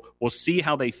night. We'll see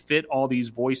how they fit all these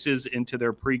voices into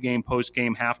their pregame,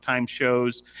 postgame, halftime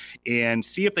shows, and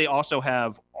see if they also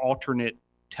have alternate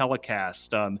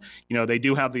telecast. They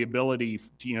do have the ability,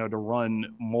 to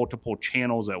run multiple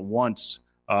channels at once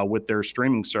with their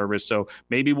streaming service. So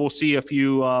maybe we'll see a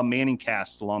few Manning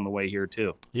casts along the way here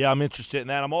too. Yeah, I'm interested in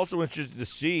that. I'm also interested to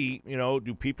see,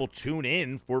 do people tune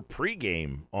in for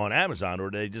pregame on Amazon, or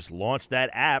do they just launch that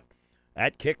app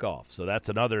at kickoff? So that's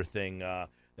another thing that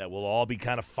we'll all be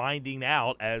kind of finding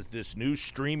out as this new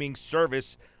streaming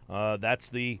service. That's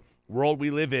the world we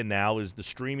live in now, is the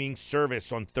streaming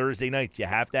service on Thursday nights. You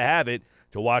have to have it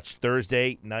to watch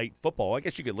Thursday night football. I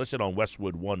guess you could listen on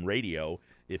Westwood One Radio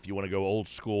if you want to go old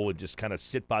school and just kind of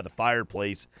sit by the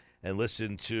fireplace and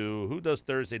listen to who does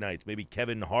Thursday nights. Maybe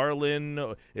Kevin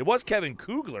Harlan. It was Kevin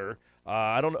Kugler.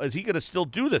 I don't know. Is he going to still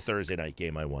do the Thursday night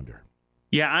game, I wonder?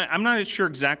 Yeah, I'm not sure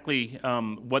exactly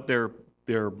what their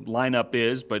lineup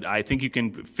is, but I think you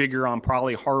can figure on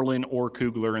probably Harlan or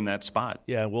Kugler in that spot.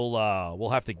 Yeah, we'll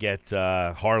have to get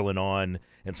Harlan on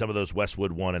and some of those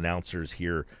Westwood One announcers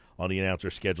here on the Announcer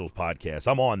Schedules podcast.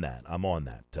 I'm on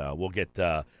that. We'll get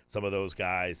some of those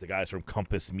guys, the guys from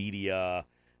Compass Media,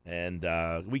 and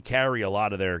we carry a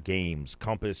lot of their games.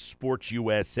 Compass, Sports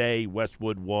USA,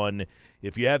 Westwood One.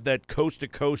 If you have that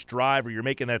coast-to-coast drive or you're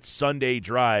making that Sunday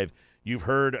drive, you've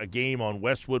heard a game on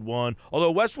Westwood One.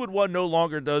 Although Westwood One no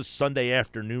longer does Sunday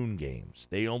afternoon games.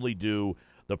 They only do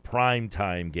the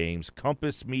primetime games.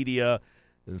 Compass Media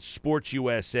and Sports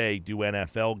USA do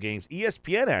NFL games.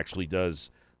 ESPN actually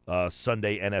does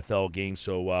Sunday NFL games,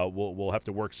 so we'll have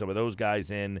to work some of those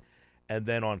guys in. And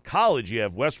then on college, you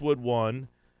have Westwood One,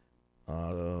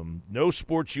 no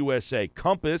Sports USA.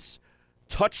 Compass,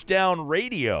 Touchdown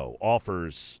Radio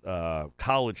offers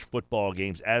college football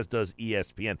games, as does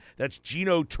ESPN. That's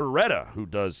Gino Torretta who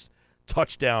does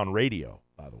Touchdown Radio,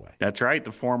 by the way. That's right.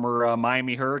 The former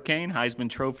Miami Hurricane Heisman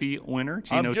Trophy winner,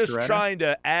 Gino I'm just Torretta. trying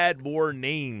to add more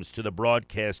names to the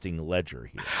broadcasting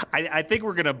ledger here. I think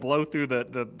we're going to blow through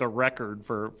the record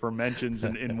for mentions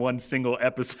in one single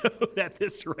episode at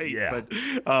this rate. Yeah.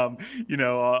 But,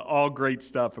 all great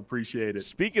stuff. Appreciate it.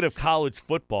 Speaking of college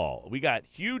football, we got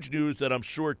huge news that I'm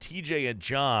sure TJ and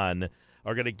John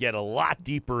are going to get a lot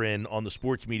deeper in on the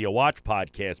Sports Media Watch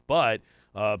podcast, but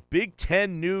Big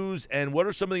Ten news, and what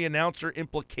are some of the announcer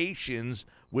implications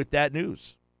with that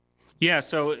news? Yeah,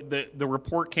 so the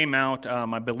report came out,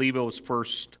 I believe it was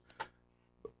first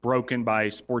broken by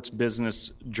Sports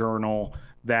Business Journal,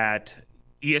 that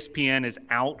ESPN is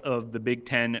out of the Big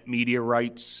Ten media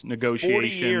rights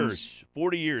negotiations.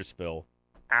 40 years, Phil.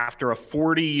 After a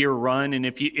 40-year run, and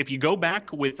if you go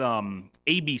back with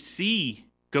ABC,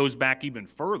 goes back even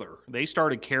further. They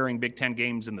started carrying Big Ten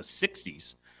games in the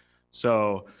 60s.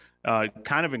 So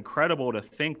kind of incredible to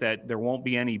think that there won't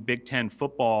be any Big Ten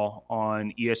football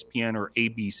on ESPN or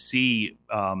ABC,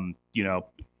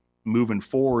 moving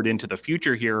forward into the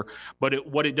future here. But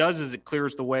what it does is it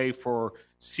clears the way for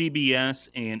CBS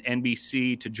and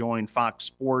NBC to join Fox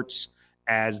Sports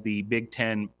as the Big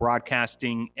Ten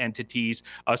broadcasting entities.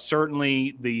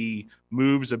 Certainly the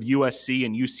moves of USC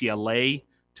and UCLA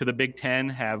to the Big Ten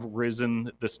have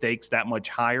risen the stakes that much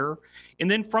higher. And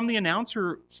then from the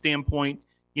announcer standpoint,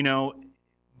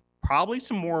 probably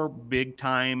some more big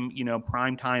time,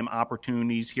 prime time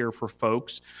opportunities here for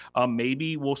folks.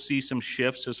 Maybe we'll see some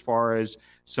shifts as far as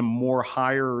some more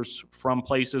hires from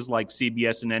places like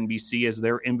CBS and NBC as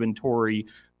their inventory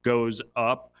goes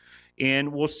up.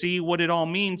 And we'll see what it all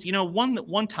means.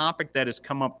 One topic that has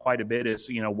come up quite a bit is,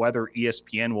 whether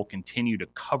ESPN will continue to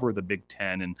cover the Big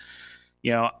Ten. And,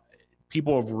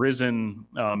 people have risen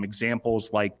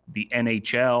examples like the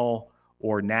NHL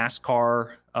or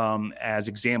NASCAR as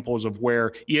examples of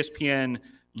where ESPN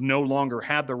no longer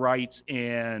had the rights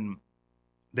and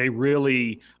they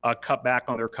really cut back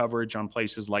on their coverage on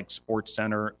places like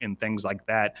SportsCenter and things like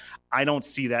that. I don't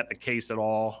see that the case at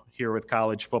all here with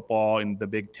college football and the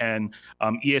Big Ten.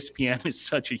 ESPN is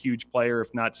such a huge player,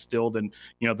 if not still the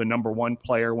number one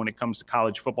player when it comes to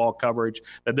college football coverage,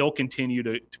 that they'll continue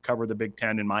to cover the Big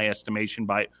Ten, in my estimation,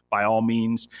 by all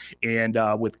means. And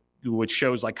with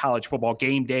shows like College Football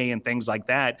Game Day and things like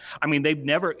that, I mean, they've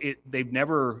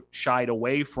never shied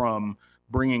away from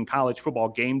bringing College Football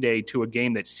Game Day to a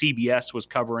game that CBS was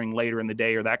covering later in the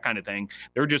day or that kind of thing.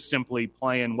 They're just simply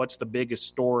playing what's the biggest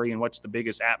story and what's the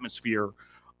biggest atmosphere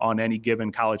on any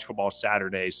given college football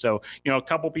Saturday. So, a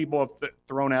couple people have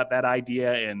thrown out that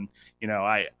idea, and,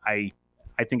 I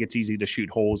think it's easy to shoot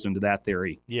holes into that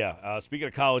theory. Yeah. Speaking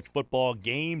of College Football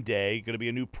Game Day, going to be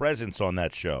a new presence on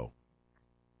that show.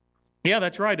 Yeah,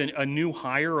 that's right. A new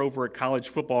hire over at College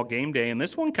Football Game Day. And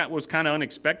this one was kind of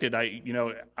unexpected. I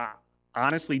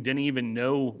honestly didn't even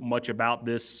know much about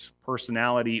this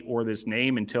personality or this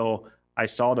name until I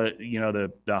saw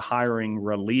the hiring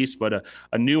release, but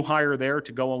a new hire there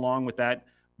to go along with that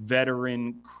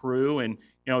veteran crew. And,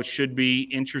 it should be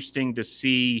interesting to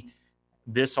see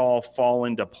this all fall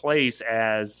into place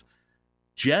as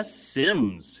Jess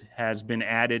Sims has been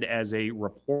added as a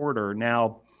reporter.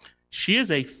 Now, she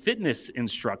is a fitness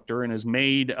instructor and has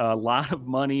made a lot of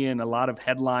money and a lot of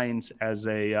headlines as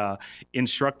a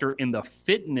instructor in the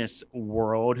fitness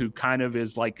world, who kind of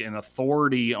is like an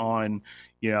authority on,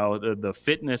 the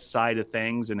fitness side of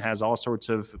things and has all sorts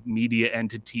of media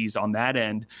entities on that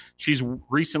end. She's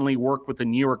recently worked with the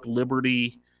New York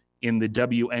Liberty in the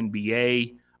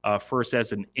WNBA. First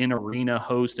as an in-arena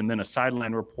host and then a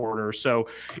sideline reporter. So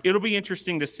it'll be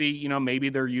interesting to see, maybe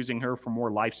they're using her for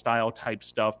more lifestyle type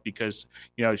stuff because,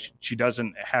 she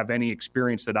doesn't have any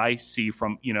experience that I see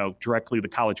from, directly the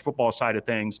college football side of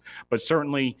things. But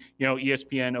certainly,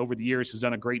 ESPN over the years has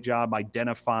done a great job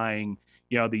identifying,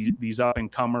 these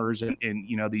up-and-comers and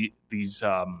these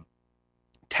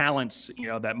talents,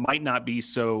 that might not be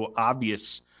so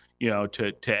obvious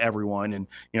to everyone. And,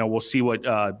 we'll see what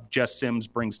Jess Sims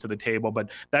brings to the table. But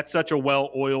that's such a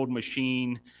well-oiled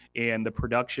machine, and the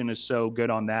production is so good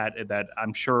on that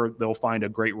I'm sure they'll find a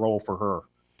great role for her.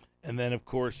 And then, of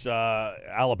course,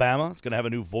 Alabama is going to have a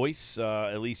new voice,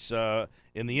 at least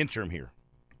in the interim here.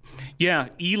 Yeah,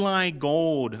 Eli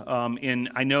Gold. And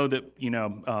I know that,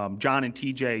 John and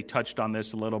TJ touched on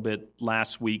this a little bit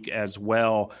last week as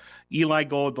well. Eli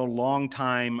Gold, the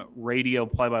longtime radio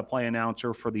play-by-play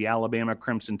announcer for the Alabama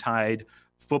Crimson Tide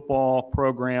football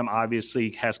program,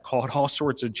 obviously has called all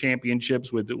sorts of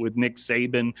championships with Nick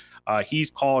Saban. He's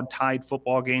called Tide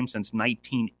football games since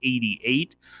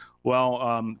 1988.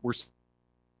 Well, we're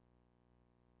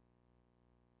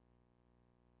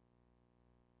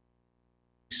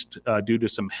due to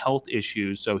some health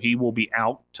issues, so he will be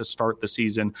out to start the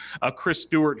season. Chris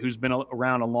Stewart, who's been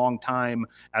around a long time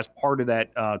as part of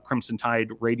that Crimson Tide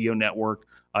radio network,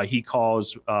 he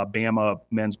calls Bama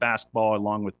men's basketball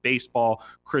along with baseball.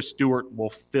 Chris Stewart will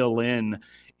fill in,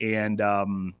 and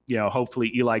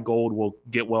hopefully Eli Gold will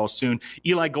get well soon.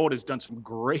 Eli Gold has done some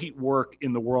great work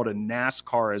in the world of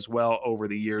NASCAR as well over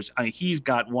the years. I mean, he's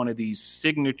got one of these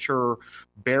signature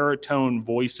baritone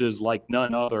voices like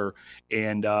none other,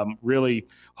 and really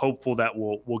hopeful that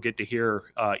we'll get to hear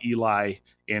Eli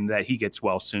and that he gets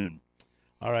well soon.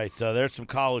 All right, there's some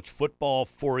college football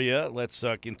for you. Let's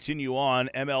continue on.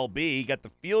 MLB got the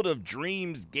Field of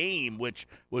Dreams game, which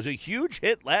was a huge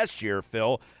hit last year,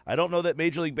 Phil. I don't know that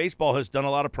Major League Baseball has done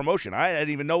a lot of promotion. I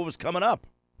didn't even know it was coming up.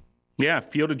 Yeah,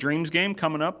 Field of Dreams game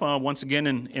coming up once again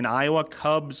in Iowa.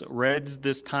 Cubs, Reds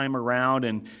this time around.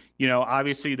 And,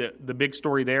 obviously the big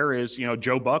story there is,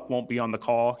 Joe Buck won't be on the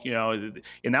call,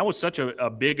 and that was such a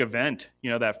big event,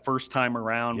 that first time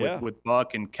around with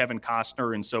Buck and Kevin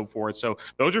Costner and so forth. So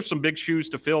those are some big shoes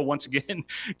to fill. Once again,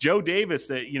 Joe Davis,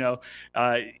 that,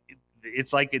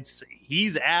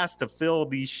 he's asked to fill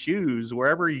these shoes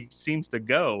wherever he seems to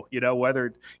go,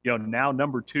 whether, now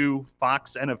number 2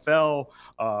 Fox NFL,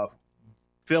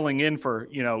 filling in for,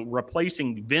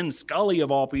 replacing Vin Scully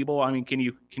of all people. I mean, can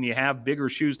you have bigger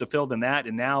shoes to fill than that?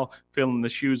 And now filling the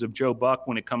shoes of Joe Buck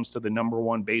when it comes to the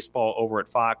 #1 baseball over at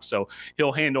Fox. So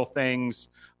he'll handle things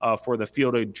for the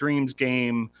Field of Dreams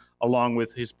game, along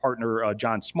with his partner,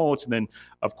 John Smoltz. And then,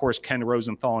 of course, Ken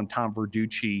Rosenthal and Tom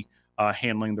Verducci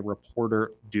handling the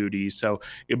reporter duties. So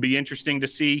it'll be interesting to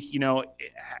see,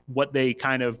 what they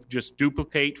kind of just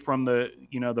duplicate from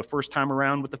the first time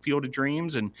around with the Field of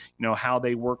Dreams, and, how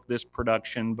they work this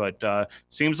production. But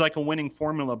seems like a winning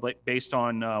formula based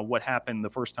on what happened the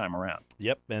first time around.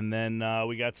 Yep. And then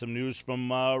we got some news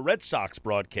from Red Sox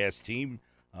broadcast team.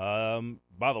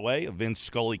 By the way, a Vince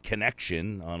Scully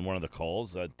connection on one of the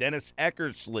calls. Dennis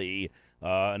Eckersley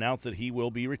announced that he will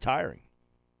be retiring.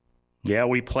 Yeah,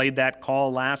 we played that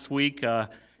call last week.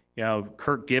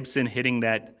 Kirk Gibson hitting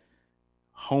that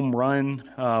home run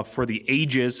for the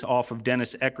ages off of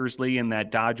Dennis Eckersley in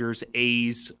that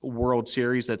Dodgers-A's World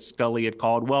Series that Scully had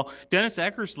called. Well, Dennis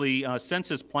Eckersley, since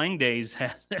his playing days,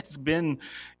 has been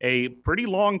a pretty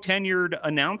long-tenured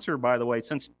announcer, by the way.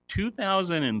 Since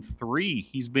 2003,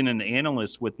 he's been an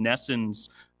analyst with NESN's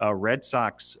Red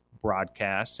Sox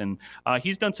broadcasts, and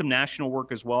he's done some national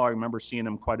work as well. I remember seeing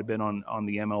him quite a bit on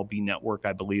the MLB Network,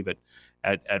 I believe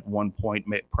at one point,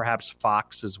 perhaps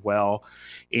Fox as well.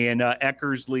 And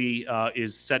Eckersley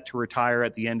is set to retire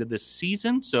at the end of this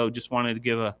season, so just wanted to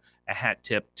give a hat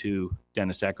tip to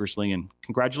Dennis Eckersley, and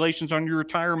congratulations on your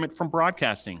retirement from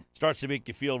broadcasting. Starts to make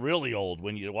you feel really old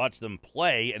when you watch them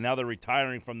play, and now they're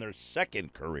retiring from their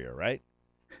second career, right?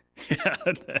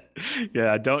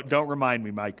 Yeah, don't remind me,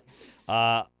 Mike.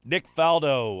 Nick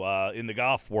Faldo in the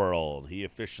golf world, he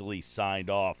officially signed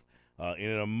off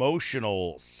in an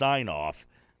emotional sign-off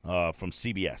from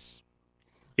CBS.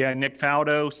 Yeah, Nick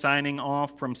Faldo signing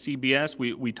off from CBS.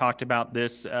 We talked about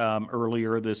this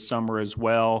earlier this summer as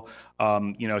well.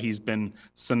 He's been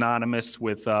synonymous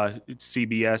with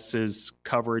CBS's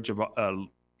coverage of a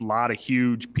lot of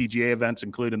huge PGA events,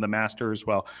 including the Masters.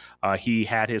 Well, he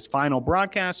had his final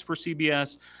broadcast for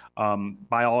CBS.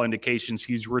 By all indications,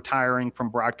 he's retiring from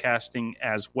broadcasting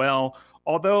as well.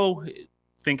 Although,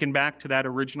 thinking back to that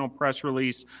original press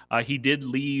release, he did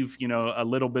leave, a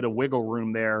little bit of wiggle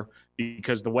room there,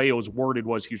 because the way it was worded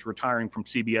was he's retiring from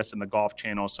CBS and the Golf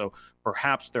Channel. So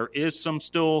perhaps there is some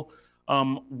still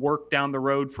work down the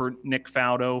road for Nick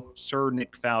Faldo, Sir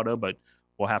Nick Faldo, but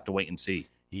we'll have to wait and see.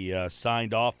 He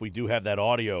signed off. We do have that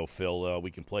audio, Phil.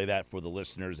 We can play that for the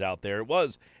listeners out there. It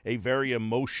was a very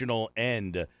emotional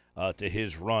end to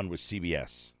his run with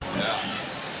CBS. Yeah.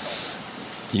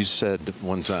 You said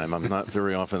one time, I'm not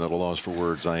very often at a loss for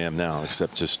words. I am now,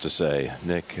 except just to say,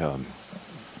 Nick,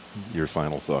 your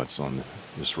final thoughts on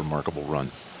this remarkable run.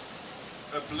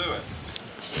 I blew it.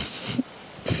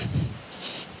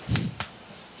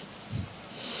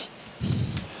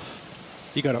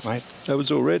 You got it, mate. That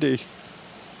was already.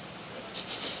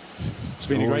 It's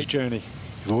been a great journey.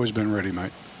 You've always been ready,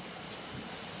 mate.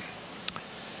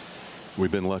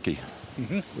 We've been lucky.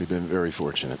 Mm-hmm. We've been very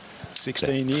fortunate.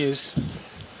 16 years.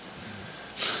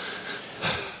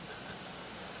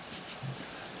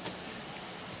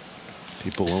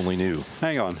 People only knew.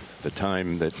 Hang on. The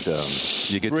time that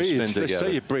you get breathe. to spend together. Let's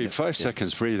say you breathe. 5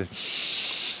 seconds breathing.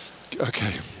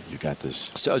 Okay. You got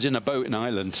this. So I was in a boat in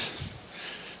Ireland,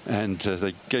 and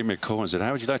they gave me a call and said,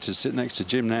 how would you like to sit next to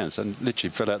Jim Nantz? And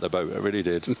literally fell out the boat. I really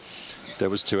did. That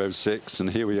was 2:06,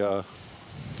 and here we are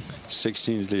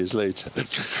 16 years later.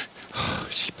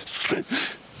 It's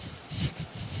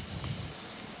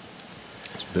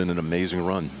been an amazing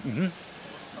run. Mm-hmm.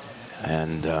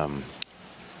 And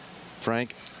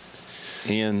Frank,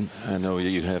 Ian, I know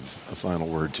you have a final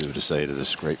word to say to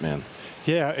this great man.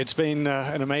 Yeah, it's been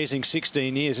an amazing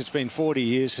 16 years. It's been 40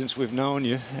 years since we've known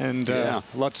you, and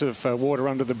lots of water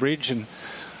under the bridge, and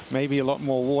maybe a lot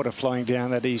more water flowing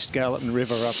down that East Gallatin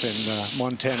River up in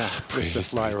Montana with the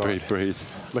fly rod. Breathe.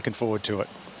 Looking forward to it.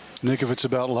 Nick, if it's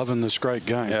about loving this great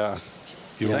game. Yeah.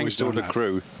 Thanks to the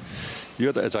crew.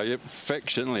 You're as I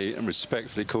affectionately and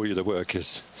respectfully call you, the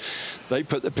workers. They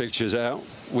put the pictures out.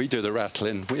 We do the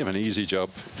rattling. We have an easy job.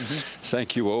 Mm-hmm.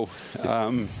 Thank you all.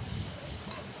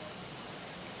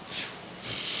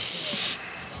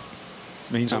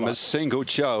 I'm a single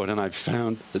child, and I've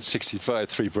found at 65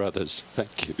 3 brothers.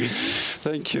 Thank you.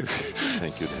 Thank you.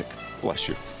 Thank you, Nick. Bless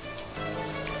you.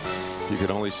 You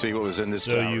could only see what was in this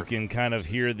tower. So you can kind of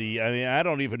hear I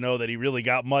don't even know that he really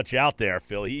got much out there,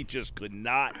 Phil. He just could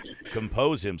not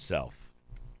compose himself.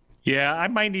 Yeah, I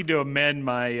might need to amend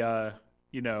my,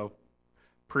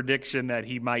 prediction that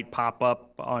he might pop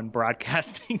up on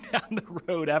broadcasting down the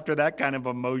road after that kind of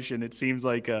emotion. It seems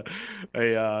like a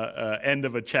end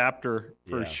of a chapter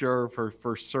for sure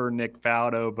for Sir Nick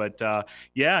Faldo. But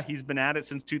he's been at it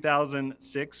since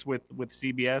 2006 with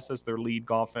CBS as their lead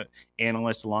golf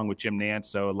analyst, along with Jim Nantz.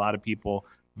 So a lot of people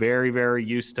very, very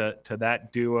used to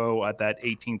that duo at that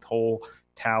 18th hole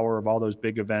tower of all those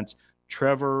big events.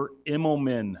 Trevor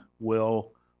Immelman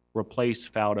will replace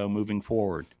Faldo moving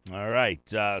forward. All right.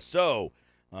 So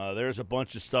there's a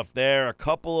bunch of stuff there. A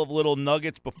couple of little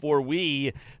nuggets before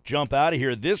we jump out of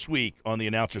here this week on the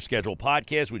Announcer Schedule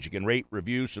podcast, which you can rate,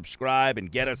 review, subscribe, and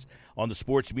get us on the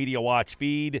Sports Media Watch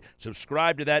feed.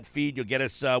 Subscribe to that feed. You'll get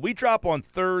us. We drop on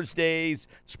Thursdays.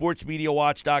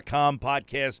 SportsMediaWatch.com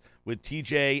podcast with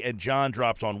TJ and John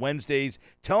drops on Wednesdays.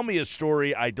 Tell Me a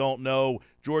Story I Don't Know.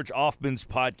 George Offman's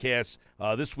podcast.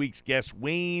 This week's guest,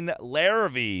 Wayne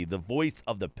Larrivee, the voice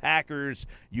of the Packers.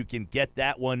 You can get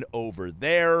that one over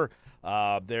there.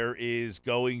 There is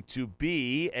going to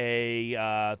be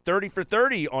a 30 for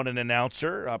 30 on an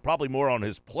announcer, probably more on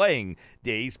his playing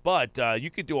days, but you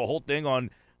could do a whole thing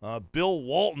on Bill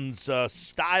Walton's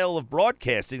style of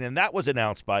broadcasting, and that was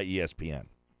announced by ESPN.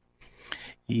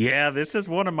 Yeah, this is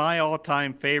one of my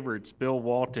all-time favorites, Bill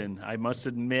Walton. I must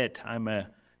admit, I'm a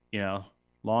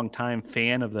longtime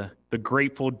fan of the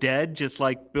Grateful Dead, just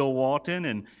like Bill Walton,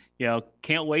 and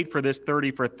can't wait for this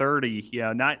 30 for 30.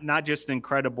 Not just an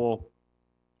incredible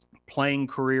playing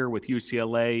career with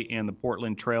UCLA and the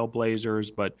Portland Trail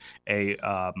Blazers, but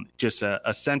just a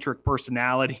eccentric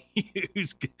personality who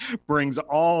brings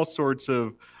all sorts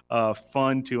of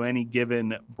fun to any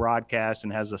given broadcast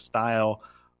and has a style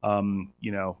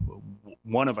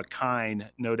one of a kind,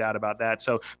 no doubt about that.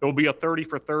 So there will be a 30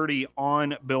 for 30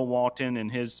 on Bill Walton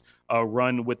and his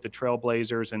run with the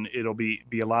Trailblazers, and it'll be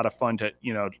a lot of fun to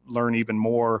learn even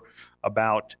more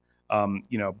about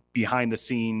behind the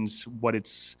scenes, what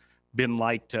it's been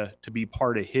like to be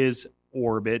part of his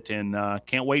orbit, and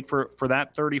can't wait for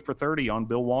that 30 for 30 on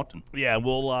Bill Walton. Yeah,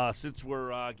 well, since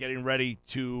we're getting ready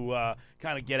to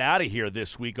kind of get out of here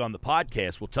this week on the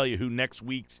podcast, we'll tell you who next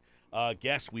week's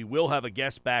guest. We will have a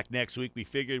guest back next week. We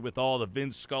figured with all the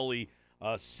Vin Scully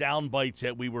sound bites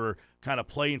that we were kind of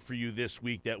playing for you this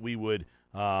week that we would,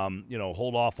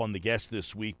 hold off on the guest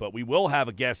this week. But we will have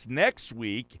a guest next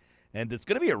week, and it's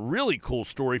going to be a really cool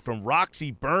story from Roxy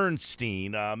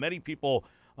Bernstein. Many people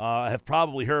have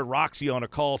probably heard Roxy on a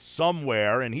call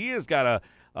somewhere, and he has got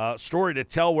a story to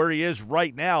tell where he is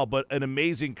right now, but an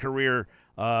amazing career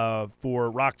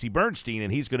for Roxy Bernstein,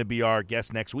 and he's going to be our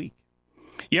guest next week.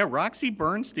 Yeah, Roxy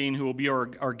Bernstein, who will be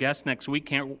our guest next week.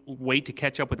 Can't wait to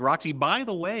catch up with Roxy. By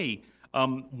the way,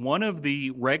 one of the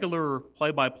regular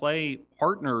play-by-play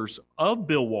partners of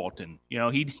Bill Walton.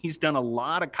 He's done a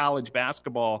lot of college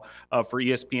basketball for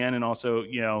ESPN and also,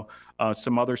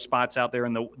 some other spots out there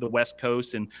in the West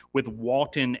Coast. And with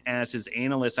Walton as his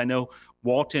analyst, I know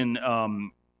Walton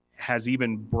has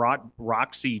even brought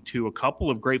Roxy to a couple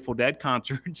of Grateful Dead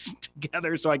concerts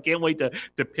together. So I can't wait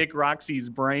to pick Roxy's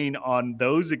brain on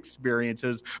those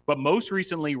experiences. But most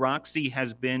recently, Roxy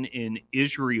has been in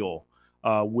Israel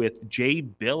with Jay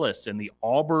Billis and the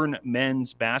Auburn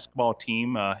men's basketball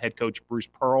team, head coach Bruce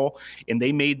Pearl. And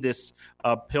they made this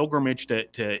pilgrimage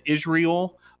to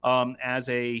Israel as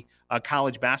a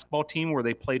college basketball team where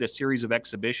they played a series of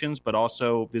exhibitions, but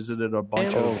also visited a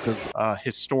bunch of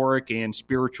historic and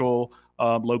spiritual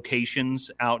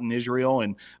locations out in Israel.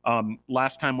 And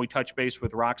last time we touched base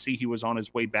with Roxy, he was on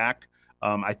his way back,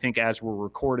 I think as we're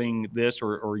recording this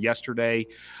or yesterday,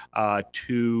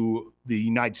 to the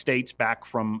United States, back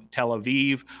from Tel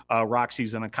Aviv.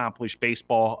 Roxy's an accomplished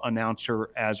baseball announcer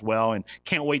as well, and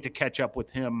can't wait to catch up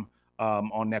with him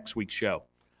on next week's show.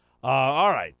 All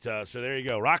right, so there you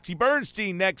go. Roxy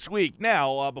Bernstein next week.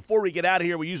 Now, before we get out of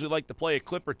here, we usually like to play a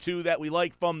clip or two that we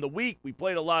like from the week. We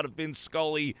played a lot of Vin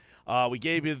Scully. We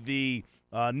gave you the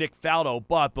Nick Faldo.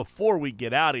 But before we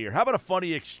get out of here, how about a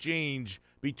funny exchange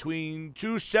between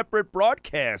two separate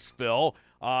broadcasts, Phil?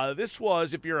 This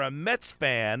was, if you're a Mets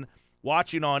fan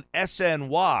watching on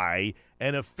SNY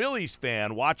and a Phillies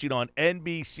fan watching on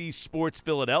NBC Sports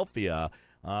Philadelphia.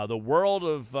 The world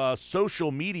of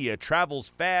social media travels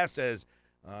fast, as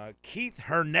Keith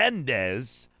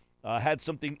Hernandez had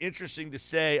something interesting to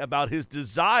say about his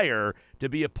desire to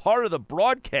be a part of the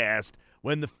broadcast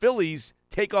when the Phillies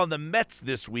take on the Mets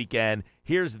this weekend.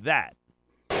 Here's that.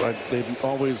 Right, they've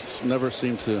always never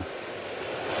seemed to.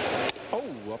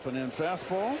 Up and in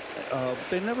fastball.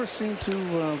 They never seem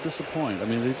to disappoint. I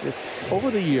mean,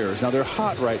 over the years, now they're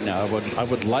hot right now. I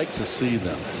would like to see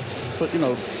them. But,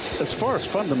 as far as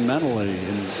fundamentally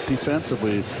and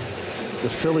defensively, the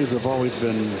Phillies have always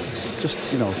been just,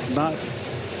 not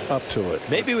up to it.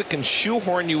 Maybe we can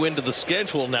shoehorn you into the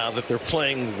schedule now that they're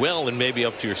playing well and maybe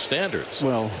up to your standards.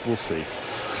 Well, we'll see.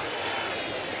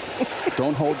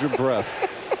 Don't hold your breath.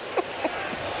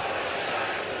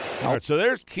 All right, so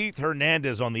there's Keith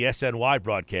Hernandez on the SNY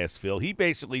broadcast, Phil. He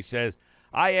basically says,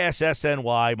 I asked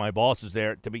SNY, my boss is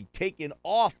there, to be taken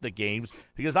off the games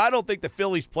because I don't think the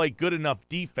Phillies play good enough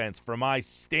defense for my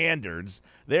standards.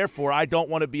 Therefore, I don't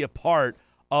want to be a part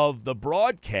of the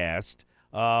broadcast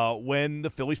when the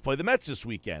Phillies play the Mets this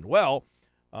weekend. Well,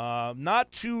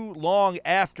 not too long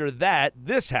after that,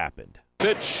 this happened.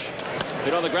 Pitch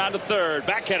hit on the ground to third,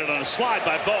 backhanded on a slide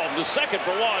by Bohm to second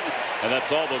for one, and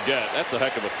that's all they'll get. That's a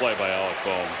heck of a play by Alec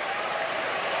Bohm.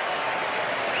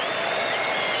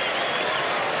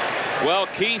 Well,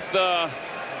 Keith,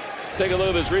 take a look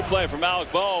at this replay from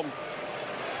Alec Bohm.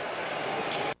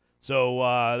 So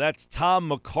that's Tom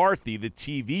McCarthy, the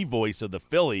TV voice of the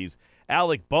Phillies.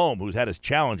 Alec Bohm, who's had his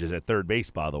challenges at third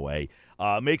base, by the way,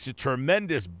 makes a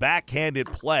tremendous backhanded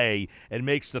play and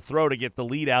makes the throw to get the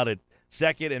lead out at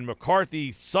second. And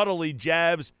McCarthy subtly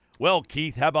jabs. Well,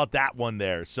 Keith, how about that one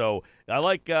there? So I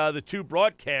like the two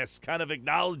broadcasts kind of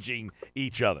acknowledging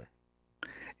each other.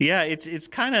 Yeah, it's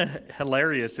kind of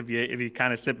hilarious if you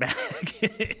kind of sit back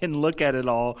and look at it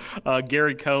all.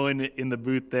 Gary Cohen in the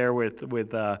booth there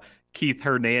with Keith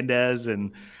Hernandez,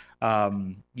 and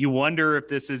you wonder if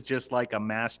this is just like a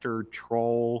master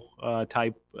troll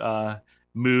type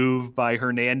move by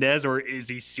Hernandez, or is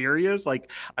he serious?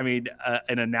 Like, I mean,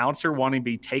 an announcer wanting to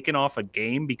be taken off a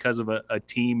game because of a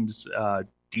team's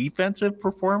defensive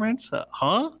performance,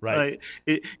 right?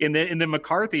 And then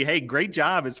McCarthy, hey, great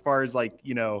job as far as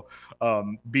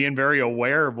being very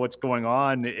aware of what's going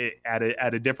on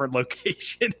at a different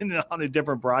location and on a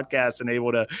different broadcast, and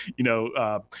able to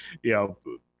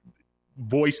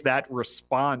voice that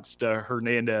response to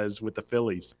Hernandez with the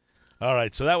Phillies. All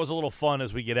right, so that was a little fun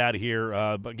as we get out of here.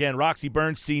 But again, Roxy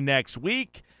Bernstein next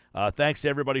week. Thanks to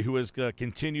everybody who has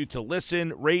continued to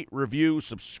listen, rate, review,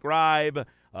 subscribe.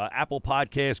 Apple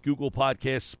Podcasts, Google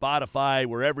Podcasts, Spotify,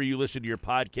 wherever you listen to your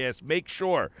podcasts. Make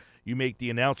sure you make the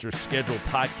Announcer Schedule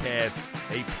podcast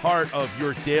a part of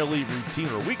your daily routine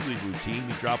or weekly routine.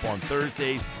 We drop on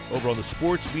Thursdays over on the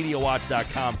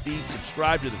sportsmediawatch.com feed.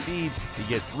 Subscribe to the feed. You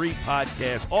get 3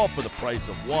 podcasts, all for the price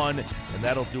of 1, and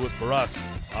that'll do it for us.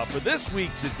 For this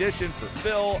week's edition, for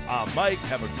Phil, I'm Mike.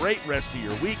 Have a great rest of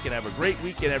your week, and have a great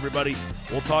weekend, everybody.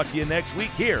 We'll talk to you next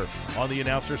week here on the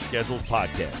Announcer Schedules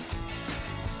podcast.